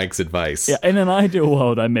 listening to Mike's advice. Yeah, in an ideal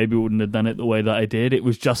world, I maybe wouldn't have done it the way that I did. It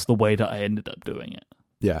was just the way that I ended up doing it.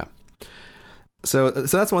 Yeah. So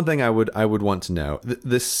that's one thing I would want to know.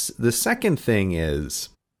 The second thing is,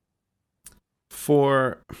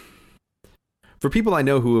 for people I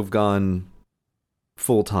know who have gone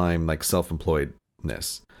full-time, like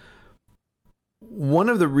self-employedness, one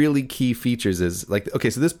of the really key features is, like, okay,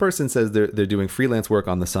 so this person says they're doing freelance work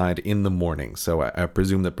on the side in the morning. So I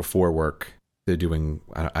presume that before work they're doing,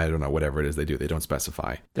 I don't know, whatever it is they do. They don't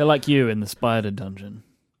specify. They're like you in the spider dungeon.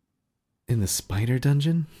 In the spider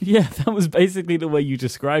dungeon? Yeah, that was basically the way you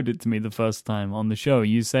described it to me the first time on the show.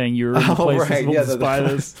 You saying you were in the places with the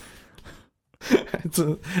spiders.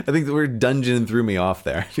 I think the word dungeon threw me off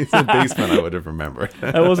there. It's the basement I would have remembered.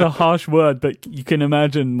 That was a harsh word, but you can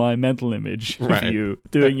imagine my mental image of you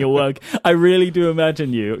doing your work. I really do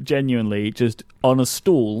imagine you genuinely just on a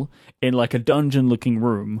stool in like a dungeon-looking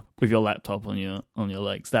room with your laptop on your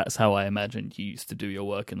legs. That's how I imagined you used to do your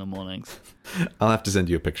work in the mornings. I'll have to send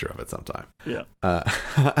you a picture of it sometime. Yeah.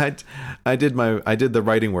 I did the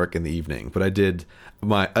writing work in the evening, but I did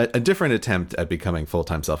a different attempt at becoming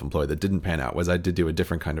full-time self-employed that didn't pan out. Was I did do a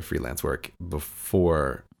different kind of freelance work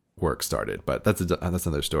before work started, but that's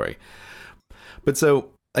another story. But so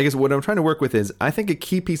I guess what I'm trying to work with is, I think a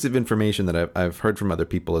key piece of information that I've heard from other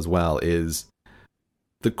people as well is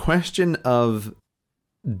the question of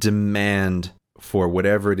demand for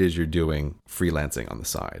whatever it is you're doing freelancing on the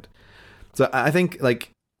side. So I think,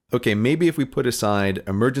 like, okay, maybe if we put aside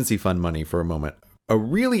emergency fund money for a moment, a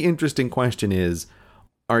really interesting question is,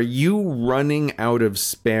 are you running out of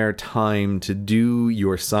spare time to do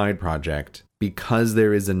your side project because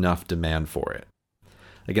there is enough demand for it?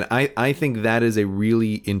 Again, I think that is a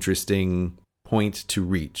really interesting point to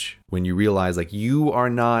reach when you realize like you are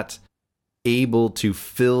not able to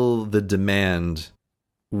fill the demand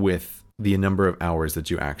with the number of hours that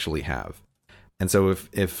you actually have. And so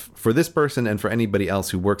if for this person and for anybody else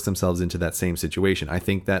who works themselves into that same situation, I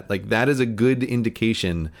think that like that is a good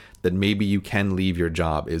indication that maybe you can leave your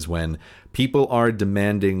job, is when people are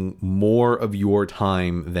demanding more of your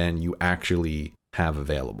time than you actually have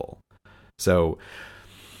available. So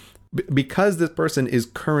because this person is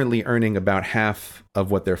currently earning about half of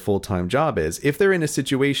what their full-time job is, if they're in a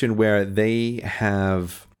situation where they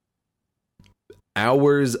have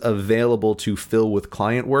hours available to fill with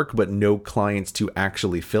client work but no clients to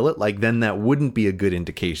actually fill it, like then that wouldn't be a good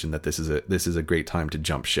indication that this is a great time to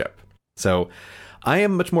jump ship. So I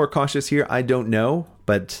am much more cautious here. I don't know,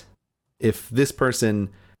 but if this person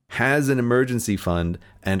has an emergency fund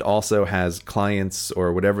and also has clients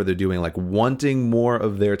or whatever they're doing like wanting more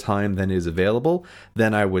of their time than is available,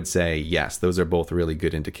 then I would say yes, those are both really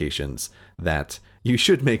good indications that you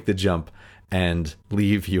should make the jump and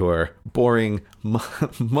leave your boring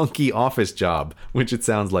monkey office job, which it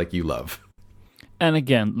sounds like you love. And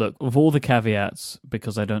again, look, with all the caveats,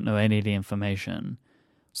 because I don't know any of the information,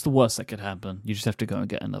 it's the worst that could happen. You just have to go and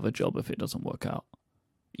get another job if it doesn't work out.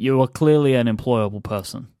 You are clearly an employable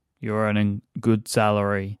person. You're earning good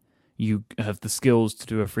salary. You have the skills to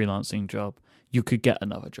do a freelancing job. You could get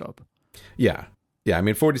another job. Yeah. I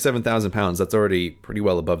mean, £47,000, that's already pretty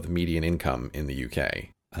well above the median income in the UK.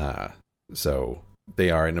 So they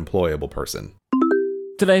are an employable person.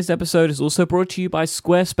 Today's episode is also brought to you by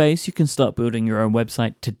Squarespace. You can start building your own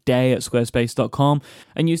website today at squarespace.com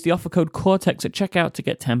and use the offer code Cortex at checkout to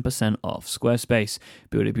get 10% off. Squarespace,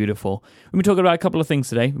 build it beautiful. We've been talking about a couple of things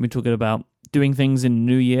today. We've been talking about doing things in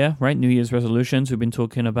New Year, right? New Year's resolutions. We've been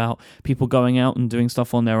talking about people going out and doing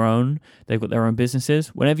stuff on their own. They've got their own businesses.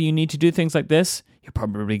 Whenever you need to do things like this, you're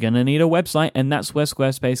probably going to need a website, and that's where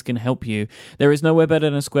Squarespace can help you. There is nowhere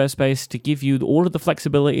better than Squarespace to give you all of the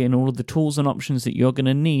flexibility and all of the tools and options that you're going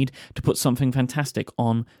to need to put something fantastic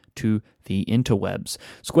on to the interwebs.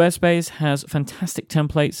 Squarespace has fantastic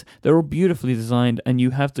templates. They're all beautifully designed, and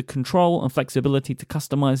you have the control and flexibility to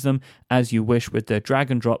customize them as you wish with their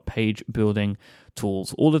drag and drop page building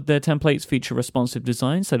tools. All of their templates feature responsive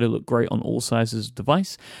design, so they look great on all sizes of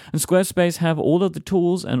device. And Squarespace have all of the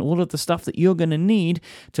tools and all of the stuff that you're going to need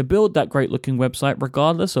to build that great looking website,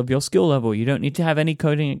 regardless of your skill level. You don't need to have any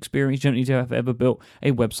coding experience. You don't need to have ever built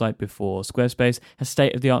a website before. Squarespace has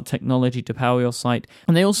state-of-the-art technology to power your site,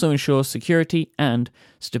 and they also ensure security and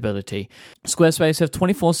stability. Squarespace have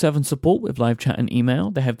 24/7 support with live chat and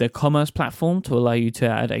email. They have their commerce platform to allow you to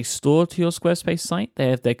add a store to your Squarespace site. They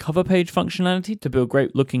have their cover page functionality to build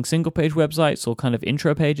great looking single page websites or kind of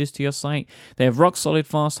intro pages to your site. They have rock solid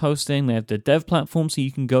fast hosting. They have the dev platform so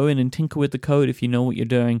you can go in and tinker with the code if you know what you're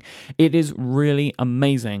doing. It is really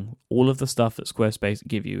amazing, all of the stuff that Squarespace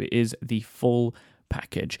give you. It is the full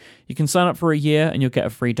package. You can sign up for a year and you'll get a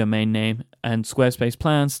free domain name, and Squarespace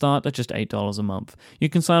plans start at just $8 a month. You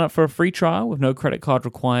can sign up for a free trial with no credit card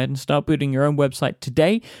required and start building your own website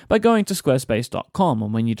today by going to squarespace.com.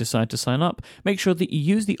 And when you decide to sign up, make sure that you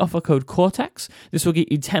use the offer code Cortex. This will get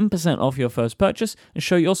you 10% off your first purchase and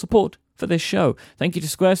show your support for this show. Thank you to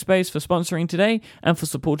Squarespace for sponsoring today and for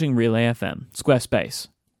supporting Relay FM. Squarespace,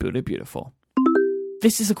 build it beautiful.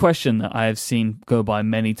 This is a question that I have seen go by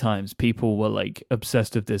many times. People were like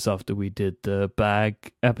obsessed with this after we did the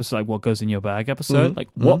bag episode, like what goes in your bag episode.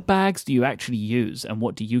 What bags do you actually use, and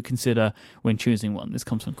what do you consider when choosing one? This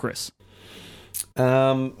comes from Chris.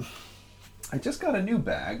 I just got a new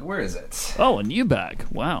bag. Where is it? Oh, a new bag.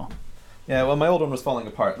 Wow. Yeah, well, my old one was falling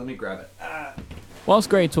apart. Let me grab it. Whilst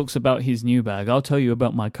Gray talks about his new bag, I'll tell you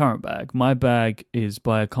about my current bag. My bag is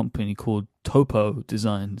by a company called Topo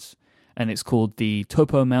Designs, and it's called the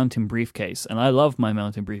Topo Mountain Briefcase. And I love my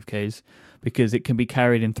mountain briefcase because it can be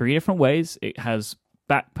carried in 3 different ways. It has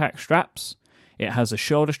backpack straps, it has a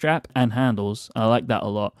shoulder strap, and handles. I like that a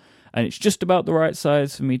lot. And it's just about the right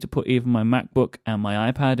size for me to put even my MacBook and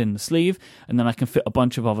my iPad in the sleeve, and then I can fit a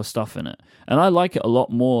bunch of other stuff in it. And I like it a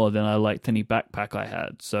lot more than I liked any backpack I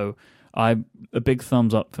had. So a big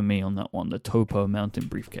thumbs up for me on that one, the Topo Mountain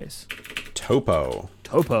Briefcase. Topo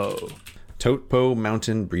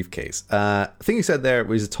Mountain Briefcase. The thing you said there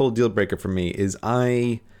was a total deal breaker for me is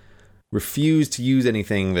I refuse to use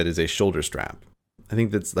anything that is a shoulder strap. I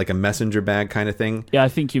think that's like a messenger bag kind of thing. Yeah, I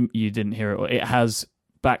think you didn't hear it. It has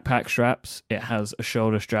backpack straps, it has a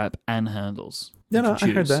shoulder strap, and handles. No, I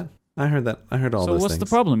heard that. I heard all those things. So what's the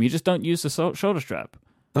problem? You just don't use the shoulder strap.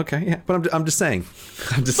 Okay, yeah, but I'm just saying.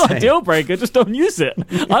 I'm just It's not a saying. deal breaker. Just don't use it.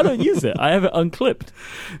 I don't use it. I have it unclipped.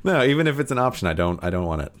 No, even if it's an option, I don't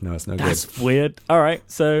want it. No, it's no That's weird. All right.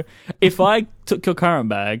 So if I took your current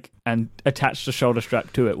bag and attached a shoulder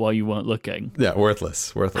strap to it while you weren't looking. good. Yeah,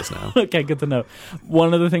 worthless now. Okay, good to know.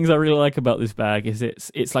 One of the things I really like about this bag is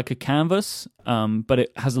it's like a canvas, but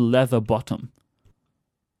it has a leather bottom.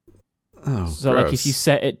 Oh, So gross. like if you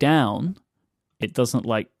set it down, it doesn't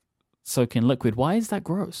like soak in liquid. Why is that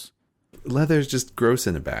gross? Leather's just gross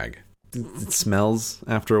in a bag. It smells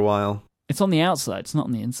after a while. It's on the outside. It's not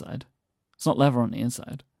on the inside. It's not leather on the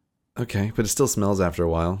inside. Okay, but it still smells after a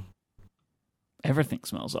while. Everything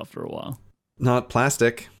smells after a while. Not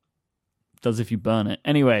plastic. Does if you burn it.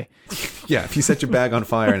 Anyway, Yeah, if you set your bag on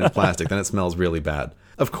fire and it's plastic, then it smells really bad.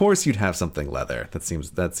 Of course, you'd have something leather. That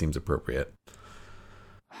seems appropriate.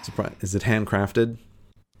 Is it handcrafted?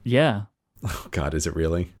 yeah, Oh God, is it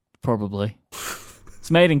really? probably. It's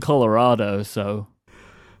made in Colorado, so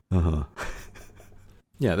Uh-huh.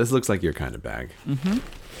 Yeah, this looks like your kind of bag. mm-hmm.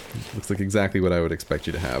 Looks like exactly what I would expect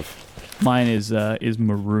you to have. Mine is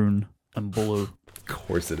maroon and blue. Of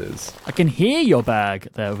course it is. I can hear your bag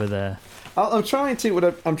over there. I'm trying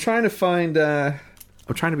to. I'm trying to find. I'm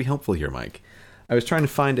trying to be helpful here, Mike. I was trying to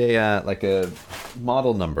find a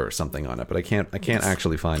model number or something on it, but I can't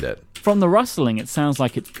actually find it. From the rustling, it sounds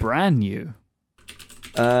like it's brand new.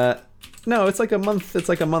 No, it's like a month. It's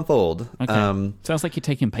like a month old. Okay. Sounds like you're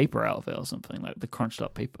taking paper out of it or something, like the crunched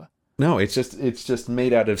up paper. No, it's just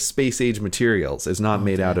made out of space age materials. It's not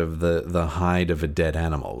made out of the hide of a dead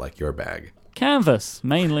animal like your bag. Canvas,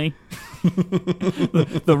 mainly.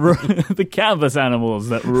 the canvas animals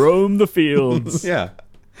that roam the fields. Yeah,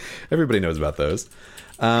 everybody knows about those.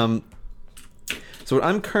 So what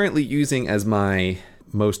I'm currently using as my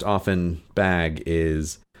most often bag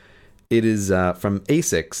is from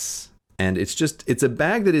Asics, and it's a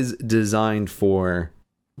bag that is designed for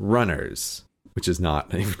runners, which is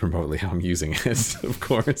not even remotely how I'm using it, of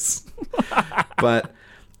course. But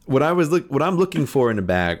what I'm looking for in a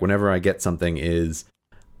bag whenever I get something is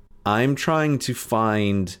I'm trying to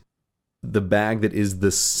find the bag that is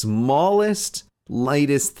the smallest,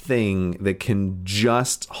 lightest thing that can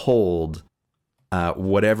just hold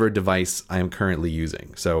whatever device I am currently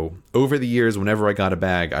using. So over the years, whenever I got a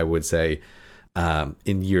bag, I would say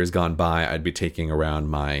in years gone by, I'd be taking around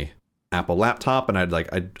my Apple laptop, and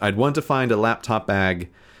I'd want to find a laptop bag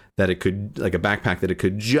that it could, like a backpack that it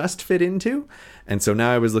could just fit into. And so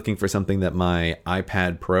now I was looking for something that my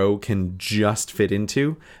iPad Pro can just fit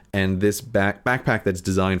into. And this backpack that's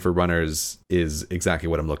designed for runners is exactly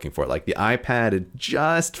what I'm looking for. Like the iPad, it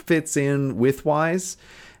just fits in widthwise.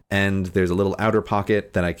 And there's a little outer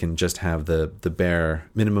pocket that I can just have the bare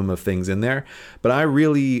minimum of things in there. But I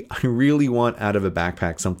really want out of a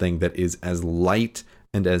backpack something that is as light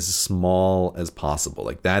and as small as possible.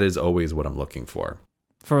 Like that is always what I'm looking for.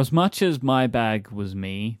 For as much as my bag was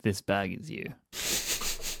me, this bag is you.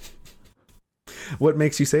 What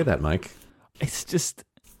makes you say that, Mike? It's just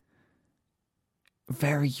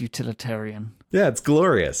very utilitarian. Yeah, it's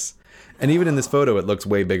glorious. And even in this photo, it looks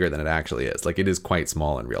way bigger than it actually is. Like, it is quite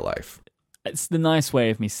small in real life. It's the nice way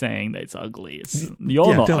of me saying that it's ugly.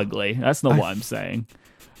 You're not don't- ugly. That's not what I'm saying.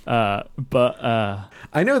 But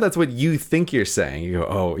I know that's what you think you're saying. You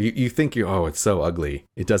go, you think it's so ugly.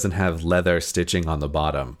 It doesn't have leather stitching on the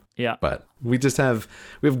bottom. yeah. But we have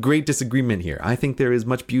great disagreement here. I think there is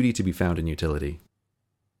much beauty to be found in utility.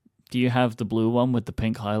 Do you have the blue one with the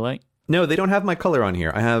pink highlight? No, they don't have my color on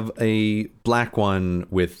here. I have a black one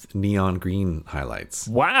with neon green highlights.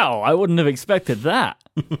 Wow, I wouldn't have expected that.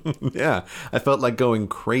 Yeah, I felt like going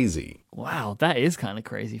crazy. Wow, that is kind of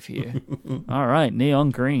crazy for you. All right, neon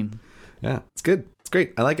green. Yeah, it's good. It's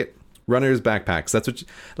great. I like it. Runners backpacks. That's what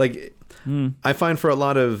I find for a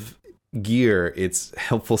lot of gear, it's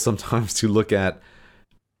helpful sometimes to look at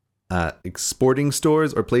exporting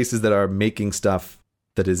stores or places that are making stuff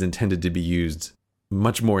that is intended to be used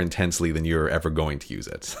much more intensely than you're ever going to use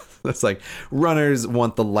it. That's like runners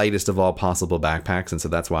want the lightest of all possible backpacks, and so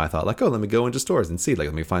that's why I thought let me go into stores and see,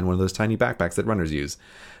 let me find one of those tiny backpacks that runners use.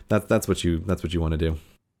 That's what you want to do.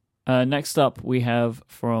 Next up, we have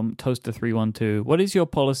from Toaster312. What is your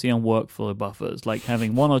policy on workflow buffers? Like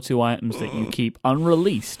having one or two items that you keep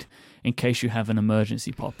unreleased in case you have an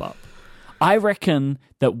emergency pop up. I reckon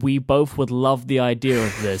that we both would love the idea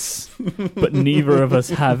of this, but neither of us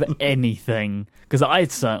have anything. Because I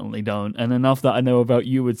certainly don't, and enough that I know about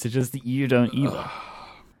you would suggest that you don't either.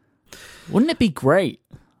 Wouldn't it be great?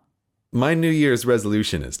 My New Year's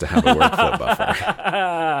resolution is to have a workflow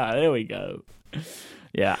buffer. There we go.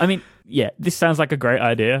 Yeah, I mean, this sounds like a great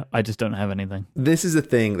idea. I just don't have anything. This is a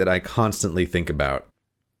thing that I constantly think about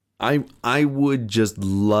I would just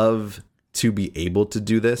love to be able to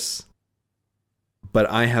do this, but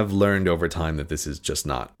I have learned over time that this is just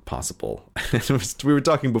not possible. We were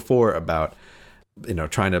talking before about,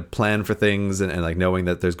 trying to plan for things and like knowing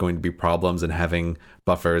that there's going to be problems and having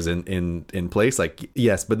buffers in place. Like,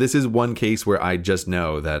 yes, but this is one case where I just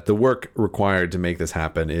know that the work required to make this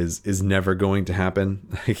happen is never going to happen.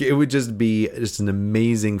 Like, it would just be just an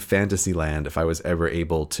amazing fantasy land if I was ever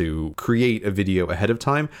able to create a video ahead of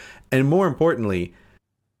time. And more importantly,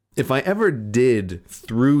 if I ever did,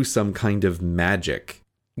 through some kind of magic,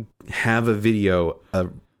 have a video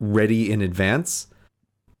ready in advance,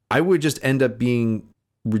 I would just end up being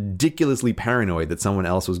ridiculously paranoid that someone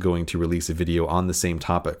else was going to release a video on the same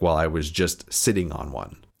topic while I was just sitting on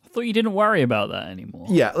one. I thought you didn't worry about that anymore.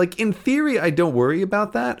 Yeah, like in theory, I don't worry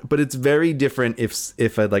about that, but it's very different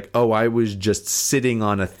if I I was just sitting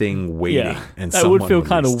on a thing waiting, and that would feel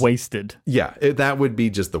kind of wasted. Yeah, that would be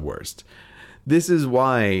just the worst. This is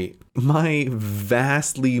why my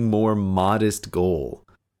vastly more modest goal,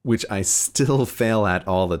 which I still fail at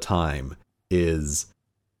all the time, is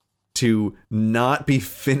to not be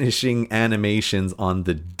finishing animations on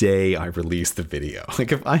the day I release the video.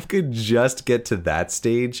 Like, if I could just get to that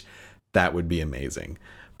stage, that would be amazing.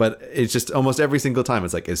 But it's just almost every single time.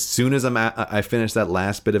 It's like, as soon as I finish that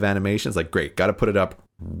last bit of animation, it's like, great, got to put it up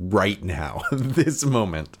right now, this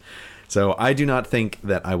moment. So I do not think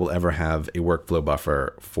that I will ever have a workflow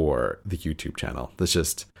buffer for the YouTube channel. That's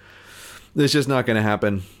just not going to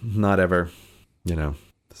happen. Not ever.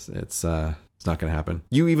 It's not going to happen.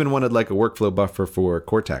 You even wanted like a workflow buffer for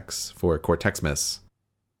Cortexmas,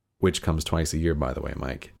 which comes twice a year, by the way,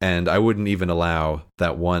 Mike. And I wouldn't even allow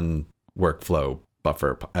that one workflow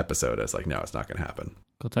buffer episode. I was like, no, it's not going to happen.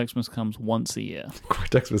 Cortexmas comes once a year.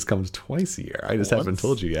 Cortexmas comes twice a year. I just haven't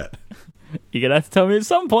told you yet. You're going to have to tell me at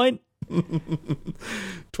some point.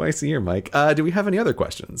 Twice a year, Mike. Do we have any other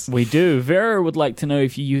questions? We do. Vera would like to know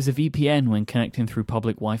if you use a VPN when connecting through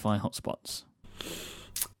public Wi-Fi hotspots.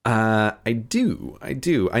 I do. I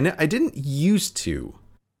didn't used to.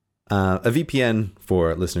 A VPN,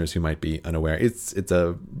 for listeners who might be unaware, it's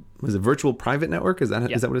a virtual private network. Is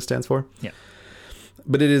that what it stands for? Yeah.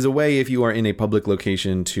 But it is a way, if you are in a public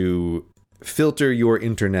location, to filter your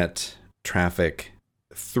internet traffic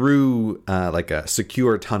through like a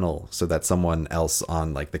secure tunnel, so that someone else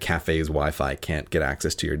on like the cafe's Wi-Fi can't get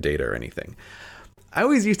access to your data or anything. I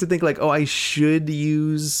always used to think like, I should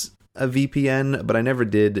use a VPN, but I never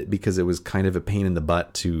did because it was kind of a pain in the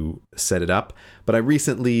butt to set it up. But I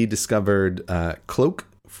recently discovered Cloak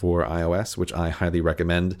for iOS, which I highly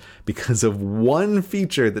recommend because of one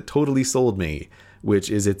feature that totally sold me, which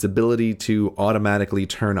is its ability to automatically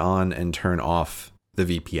turn on and turn off the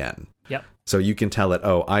VPN. Yep. So you can tell it,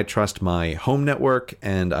 I trust my home network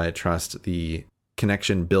and I trust the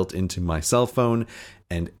connection built into my cell phone,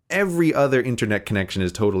 and every other internet connection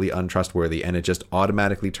is totally untrustworthy, and it just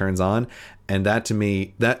automatically turns on. And that, to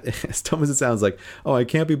me, that, as dumb as it sounds, like, I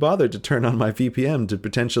can't be bothered to turn on my VPN to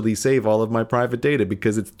potentially save all of my private data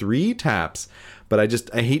because it's 3 taps. But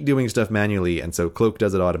I hate doing stuff manually, and so Cloak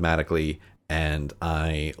does it automatically, and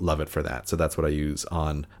I love it for that. So that's what I use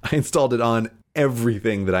I installed it on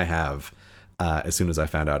everything that I have as soon as I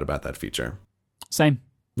found out about that feature. Same.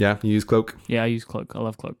 Yeah, you use Cloak? Yeah, I use Cloak. I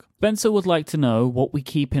love Cloak. Spencer would like to know what we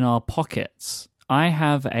keep in our pockets. I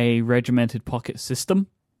have a regimented pocket system.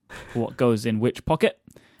 What goes in which pocket?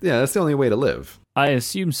 Yeah, that's the only way to live. I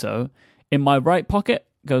assume so. In my right pocket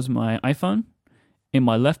goes my iPhone. In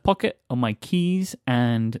my left pocket are my keys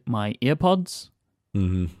and my earpods.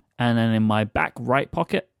 Mm-hmm. And then in my back right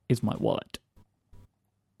pocket is my wallet.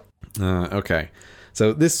 Okay.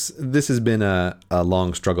 So this has been a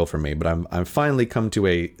long struggle for me, but I'm finally come to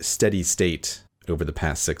a steady state over the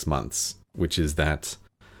past 6 months, which is that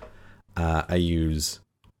I use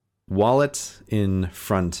wallet in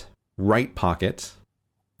front right pocket.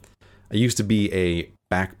 I used to be a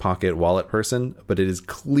back pocket wallet person, but it is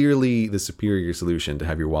clearly the superior solution to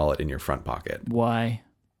have your wallet in your front pocket. Why?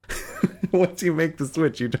 Once you make the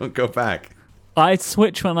switch, you don't go back. I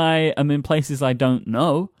switch when I am in places I don't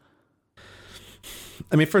know.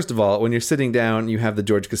 I mean, first of all, when you're sitting down, you have the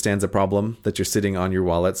George Costanza problem that you're sitting on your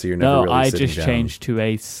wallet, so you're never really sitting down. No, I just changed to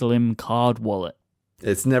a slim card wallet.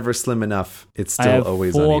 It's never slim enough. It's still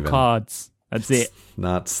always uneven. I have 4 cards. That's it. It's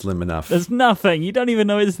not slim enough. There's nothing. You don't even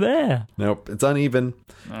know it's there. Nope, it's uneven.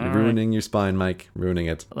 You're ruining your spine, Mike. Ruining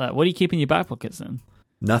it. What do you keep in your back pockets then?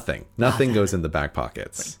 Nothing. Nothing goes in the back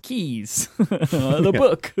pockets. Keys. The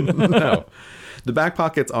book. No. The back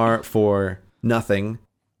pockets are for nothing.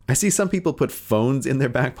 I see some people put phones in their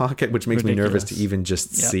back pocket, which makes me nervous to even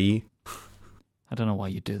just see. I don't know why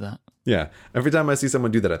you do that. Yeah. Every time I see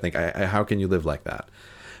someone do that, I think, how can you live like that?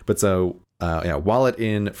 But so, wallet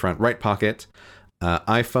in front right pocket,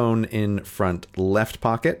 iPhone in front left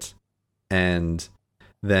pocket, and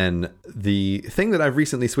then the thing that I've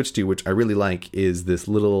recently switched to, which I really like, is this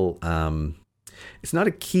little, it's not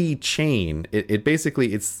a key chain. It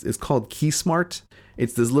basically, it's called KeySmart.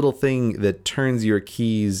 It's this little thing that turns your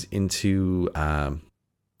keys into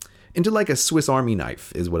like a Swiss Army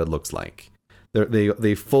knife is what it looks like.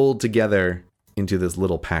 They fold together into this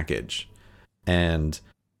little package, and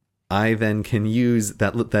I then can use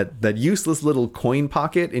that useless little coin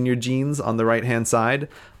pocket in your jeans on the right hand side.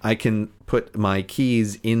 I can put my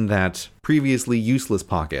keys in that previously useless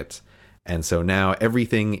pocket, and so now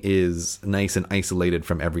everything is nice and isolated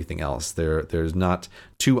from everything else. There's not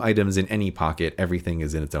two items in any pocket. Everything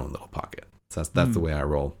is in its own little pocket. So that's the way I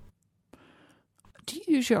roll. Do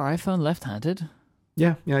you use your iPhone left-handed?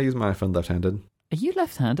 Yeah, I use my iPhone left-handed. Are you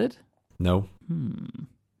left-handed? No.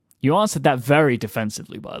 You answered that very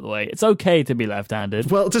defensively, by the way. It's okay to be left-handed.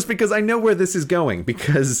 Well, just because I know where this is going,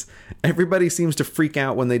 because everybody seems to freak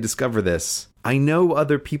out when they discover this. I know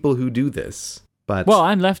other people who do this, but... Well,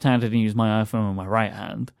 I'm left-handed and use my iPhone with my right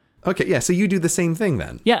hand. Okay, yeah, so you do the same thing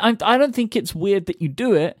then? Yeah, I don't think it's weird that you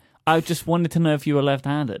do it. I just wanted to know if you were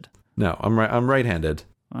left-handed. No, I'm right-handed.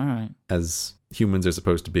 All right. As humans are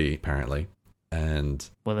supposed to be, apparently. And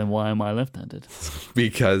well, then why am I left-handed?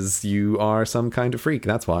 Because you are some kind of freak,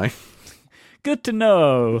 that's why. Good to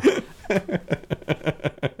know.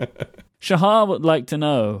 Shahar would like to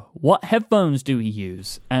know, what headphones do we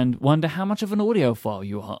use? And wonder how much of an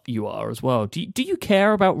audiophile you are as well. Do you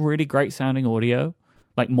care about really great sounding audio?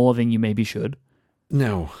 Like more than you maybe should?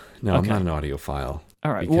 No, Okay. I'm not an audiophile.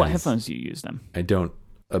 All right, well, what headphones do you use then? I don't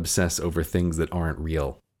obsess over things that aren't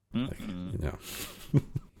real. Like,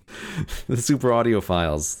 the super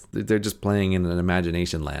audiophiles, they're just playing in an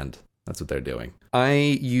imagination land. That's what they're doing. I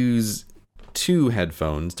use two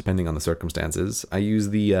headphones depending on the circumstances. I use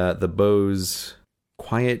the Bose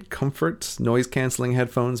Quiet Comfort noise canceling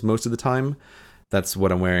headphones most of the time. That's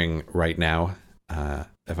what I'm wearing right now.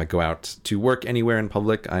 If I go out to work anywhere in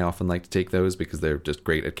public, I often like to take those because they're just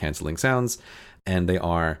great at canceling sounds, and they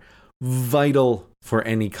are vital for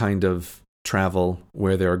any kind of travel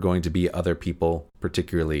where there are going to be other people,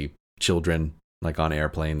 particularly children, like on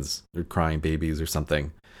airplanes or crying babies or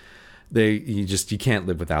something. You can't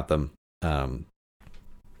live without them.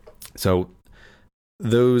 So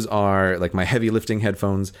those are like my heavy lifting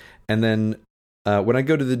headphones. And then when I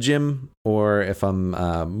go to the gym, or if I'm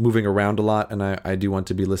moving around a lot and I do want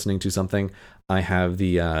to be listening to something, I have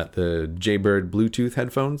the Jaybird Bluetooth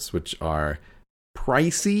headphones, which are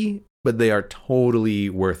pricey, but they are totally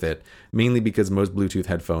worth it, mainly because most Bluetooth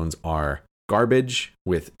headphones are garbage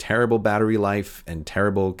with terrible battery life and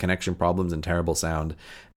terrible connection problems and terrible sound.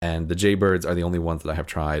 And the Jaybirds are the only ones that I have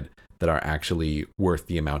tried that are actually worth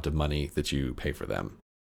the amount of money that you pay for them.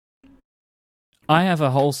 I have a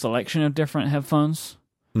whole selection of different headphones.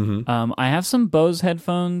 Mm-hmm. I have some Bose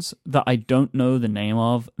headphones that I don't know the name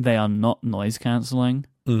of. They are not noise cancelling.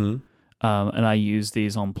 Mm-hmm. And I use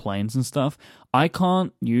these on planes and stuff. I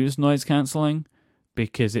can't use noise cancelling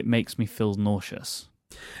because it makes me feel nauseous.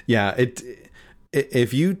 Yeah,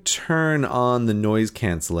 if you turn on the noise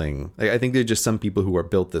canceling, I think there are just some people who are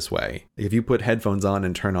built this way. If you put headphones on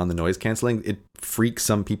and turn on the noise canceling, it freaks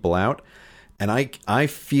some people out. And I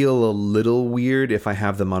feel a little weird if I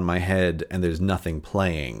have them on my head and there's nothing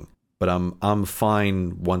playing. But I'm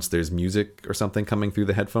fine once there's music or something coming through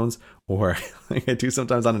the headphones. Or like I do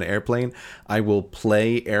sometimes on an airplane, I will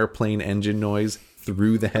play airplane engine noise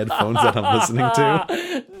through the headphones that I'm listening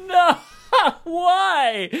to. No,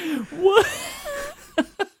 why? What?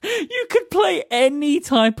 You could play any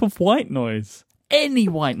type of white noise. Any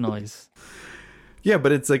white noise. Yeah,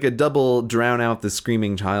 but it's like a double drown out the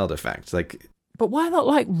screaming child effect. But why not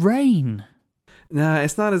like rain? Nah,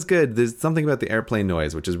 it's not as good. There's something about the airplane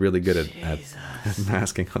noise, which is really good at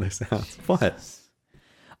masking other sounds. What?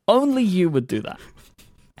 Only you would do that.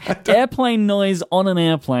 Airplane noise on an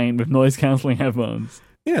airplane with noise-canceling headphones.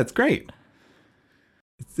 Yeah, it's great.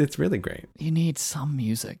 It's really great. You need some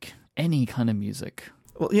music. Any kind of music.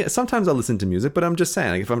 Well, yeah, sometimes I'll listen to music, but I'm just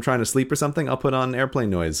saying, like, if I'm trying to sleep or something, I'll put on airplane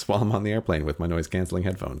noise while I'm on the airplane with my noise-canceling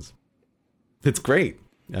headphones. It's great.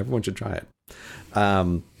 Everyone should try it.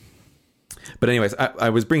 But anyways, I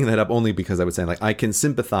was bringing that up only because I was saying, like, I can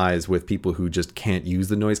sympathize with people who just can't use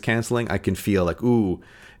the noise canceling. I can feel like, ooh,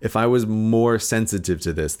 if I was more sensitive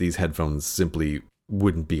to this, these headphones simply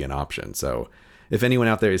wouldn't be an option. So if anyone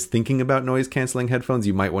out there is thinking about noise canceling headphones,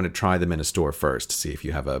 you might want to try them in a store first to see if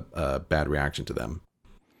you have a bad reaction to them.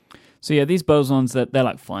 So yeah, these Bose ones, they're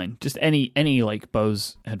like fine. Just any like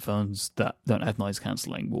Bose headphones that don't have noise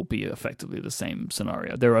cancelling will be effectively the same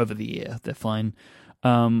scenario. They're over the ear. They're fine.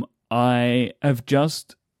 I have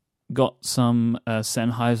just got some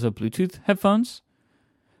Sennheiser Bluetooth headphones.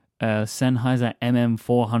 Sennheiser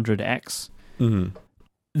MM400X. Mm-hmm.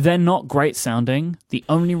 They're not great sounding. The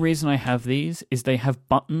only reason I have these is they have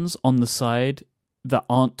buttons on the side that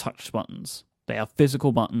aren't touch buttons. They have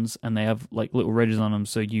physical buttons and they have like little ridges on them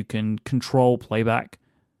so you can control playback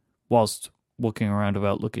whilst walking around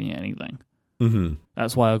without looking at anything. Mm-hmm.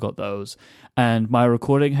 That's why I got those. And my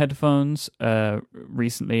recording headphones,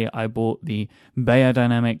 recently I bought the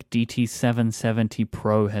Beyerdynamic DT770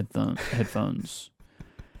 Pro headphones.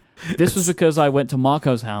 This was because I went to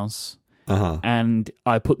Marco's house and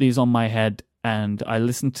I put these on my head and I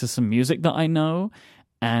listened to some music that I know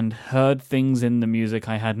and heard things in the music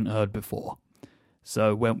I hadn't heard before.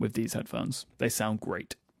 So went with these headphones. They sound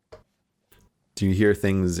great. Do you hear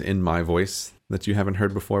things in my voice that you haven't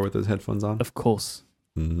heard before with those headphones on? Of course.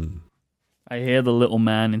 Mm. I hear the little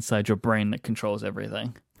man inside your brain that controls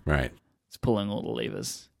everything. Right. It's pulling all the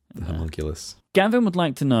levers. The homunculus. Gavin would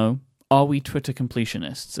like to know, are we Twitter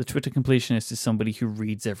completionists? A Twitter completionist is somebody who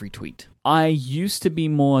reads every tweet. I used to be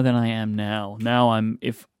more than I am now. Now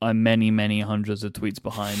if I'm many, many hundreds of tweets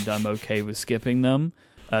behind, I'm okay with skipping them.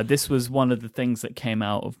 This was one of the things that came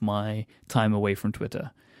out of my time away from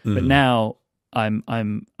Twitter. Mm. But now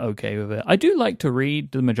I'm okay with it. I do like to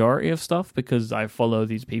read the majority of stuff because I follow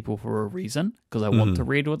these people for a reason, because I want to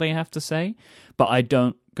read what they have to say, but I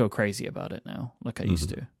don't go crazy about it now like I used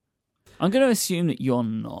to. I'm going to assume that you're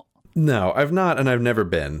not. No, I've not, and I've never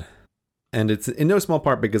been. And it's in no small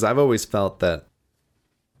part because I've always felt that,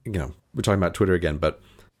 we're talking about Twitter again, but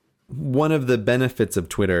one of the benefits of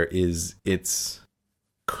Twitter is its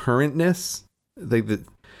currentness.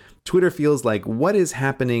 Twitter feels like what is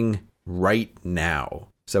happening right now.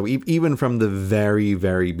 So even from the very,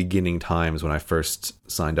 very beginning times when I first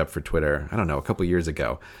signed up for Twitter, I don't know, a couple years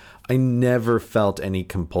ago, I never felt any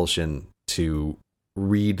compulsion to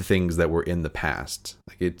read things that were in the past.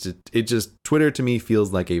 Like it just Twitter to me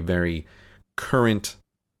feels like a very current,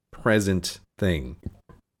 present thing.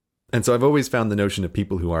 And so I've always found the notion of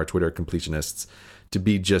people who are Twitter completionists to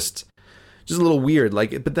be just a little weird,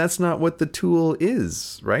 but that's not what the tool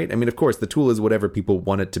is, right? I mean, of course, the tool is whatever people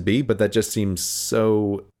want it to be, but that just seems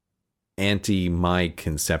so anti my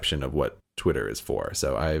conception of what Twitter is for.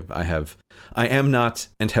 So I am not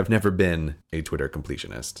and have never been a Twitter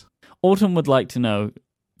completionist. Autumn would like to know,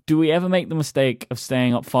 do we ever make the mistake of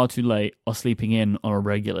staying up far too late or sleeping in on a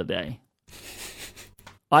regular day?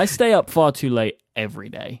 I stay up far too late every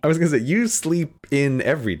day. I was going to say, you sleep in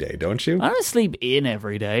every day, don't you? I don't sleep in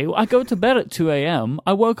every day. I go to bed at 2 a.m.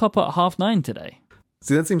 I woke up at 9:30 today.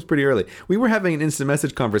 See, that seems pretty early. We were having an instant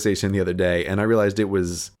message conversation the other day, and I realized it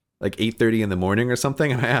was like 8:30 in the morning or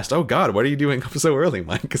something. And I asked, oh God, what are you doing up so early,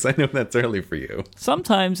 Mike? Because I know that's early for you.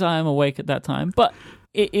 Sometimes I am awake at that time, but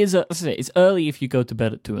it's early if you go to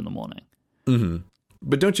bed at 2 in the morning. Mm-hmm.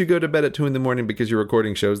 But don't you go to bed at 2 in the morning because you're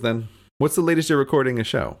recording shows then? What's the latest you're recording a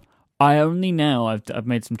show? I've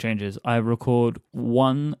made some changes. I record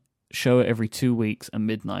one show every 2 weeks at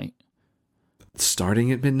midnight.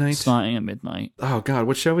 Starting at midnight? Starting at midnight. Oh God,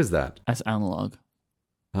 what show is that? That's analog.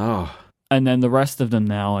 Oh. And then the rest of them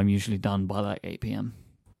now, I'm usually done by like 8 p.m.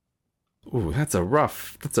 Ooh, that's a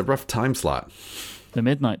rough time slot. The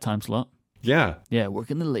midnight time slot. Yeah. Yeah,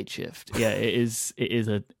 working the late shift. Yeah, it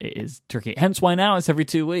is tricky. Hence why now it's every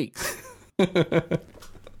 2 weeks.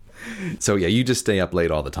 So yeah, you just stay up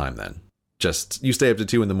late all the time then. You stay up to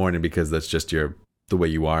 2 in the morning because that's just the way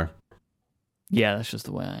you are. Yeah, that's just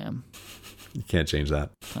the way I am. You can't change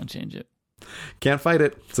that. Can't change it. Can't fight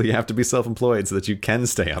it. So you have to be self-employed so that you can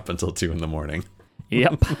stay up until 2 in the morning.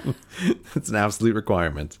 Yep. It's an absolute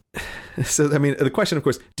requirement. So, I mean, the question, of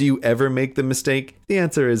course, do you ever make the mistake? The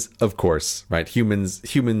answer is, of course, right?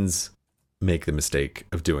 Humans make the mistake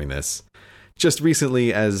of doing this. Just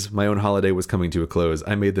recently, as my own holiday was coming to a close,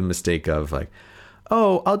 I made the mistake of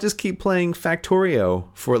I'll just keep playing Factorio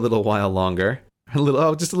for a little while longer.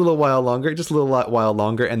 Just a little while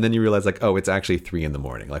longer. And then you realize it's actually 3 in the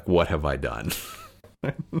morning. Like, what have I done?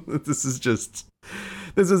 This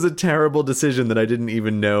is a terrible decision that I didn't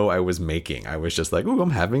even know I was making. I was just like,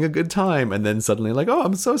 I'm having a good time. And then suddenly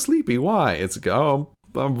I'm so sleepy. Why? It's, I'm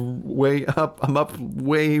way up. I'm up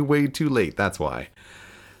way, way too late. That's why.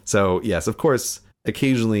 So yes, of course,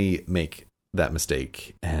 occasionally make that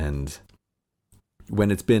mistake. And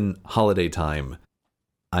when it's been holiday time,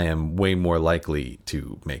 I am way more likely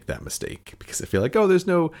to make that mistake because I feel like, there's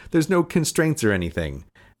no constraints or anything.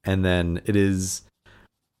 And then it is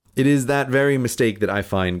it is that very mistake that I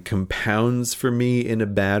find compounds for me in a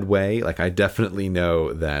bad way. Like, I definitely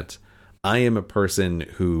know that I am a person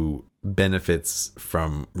who benefits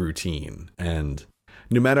from routine. And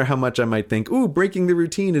no matter how much I might think, ooh, breaking the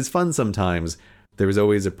routine is fun sometimes, there is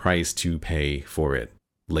always a price to pay for it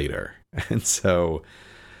later. And so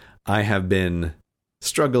I have been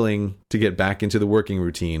struggling to get back into the working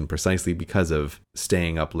routine precisely because of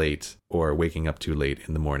staying up late or waking up too late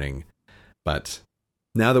in the morning. But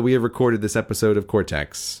now that we have recorded this episode of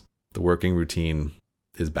Cortex, the working routine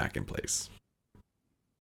is back in place.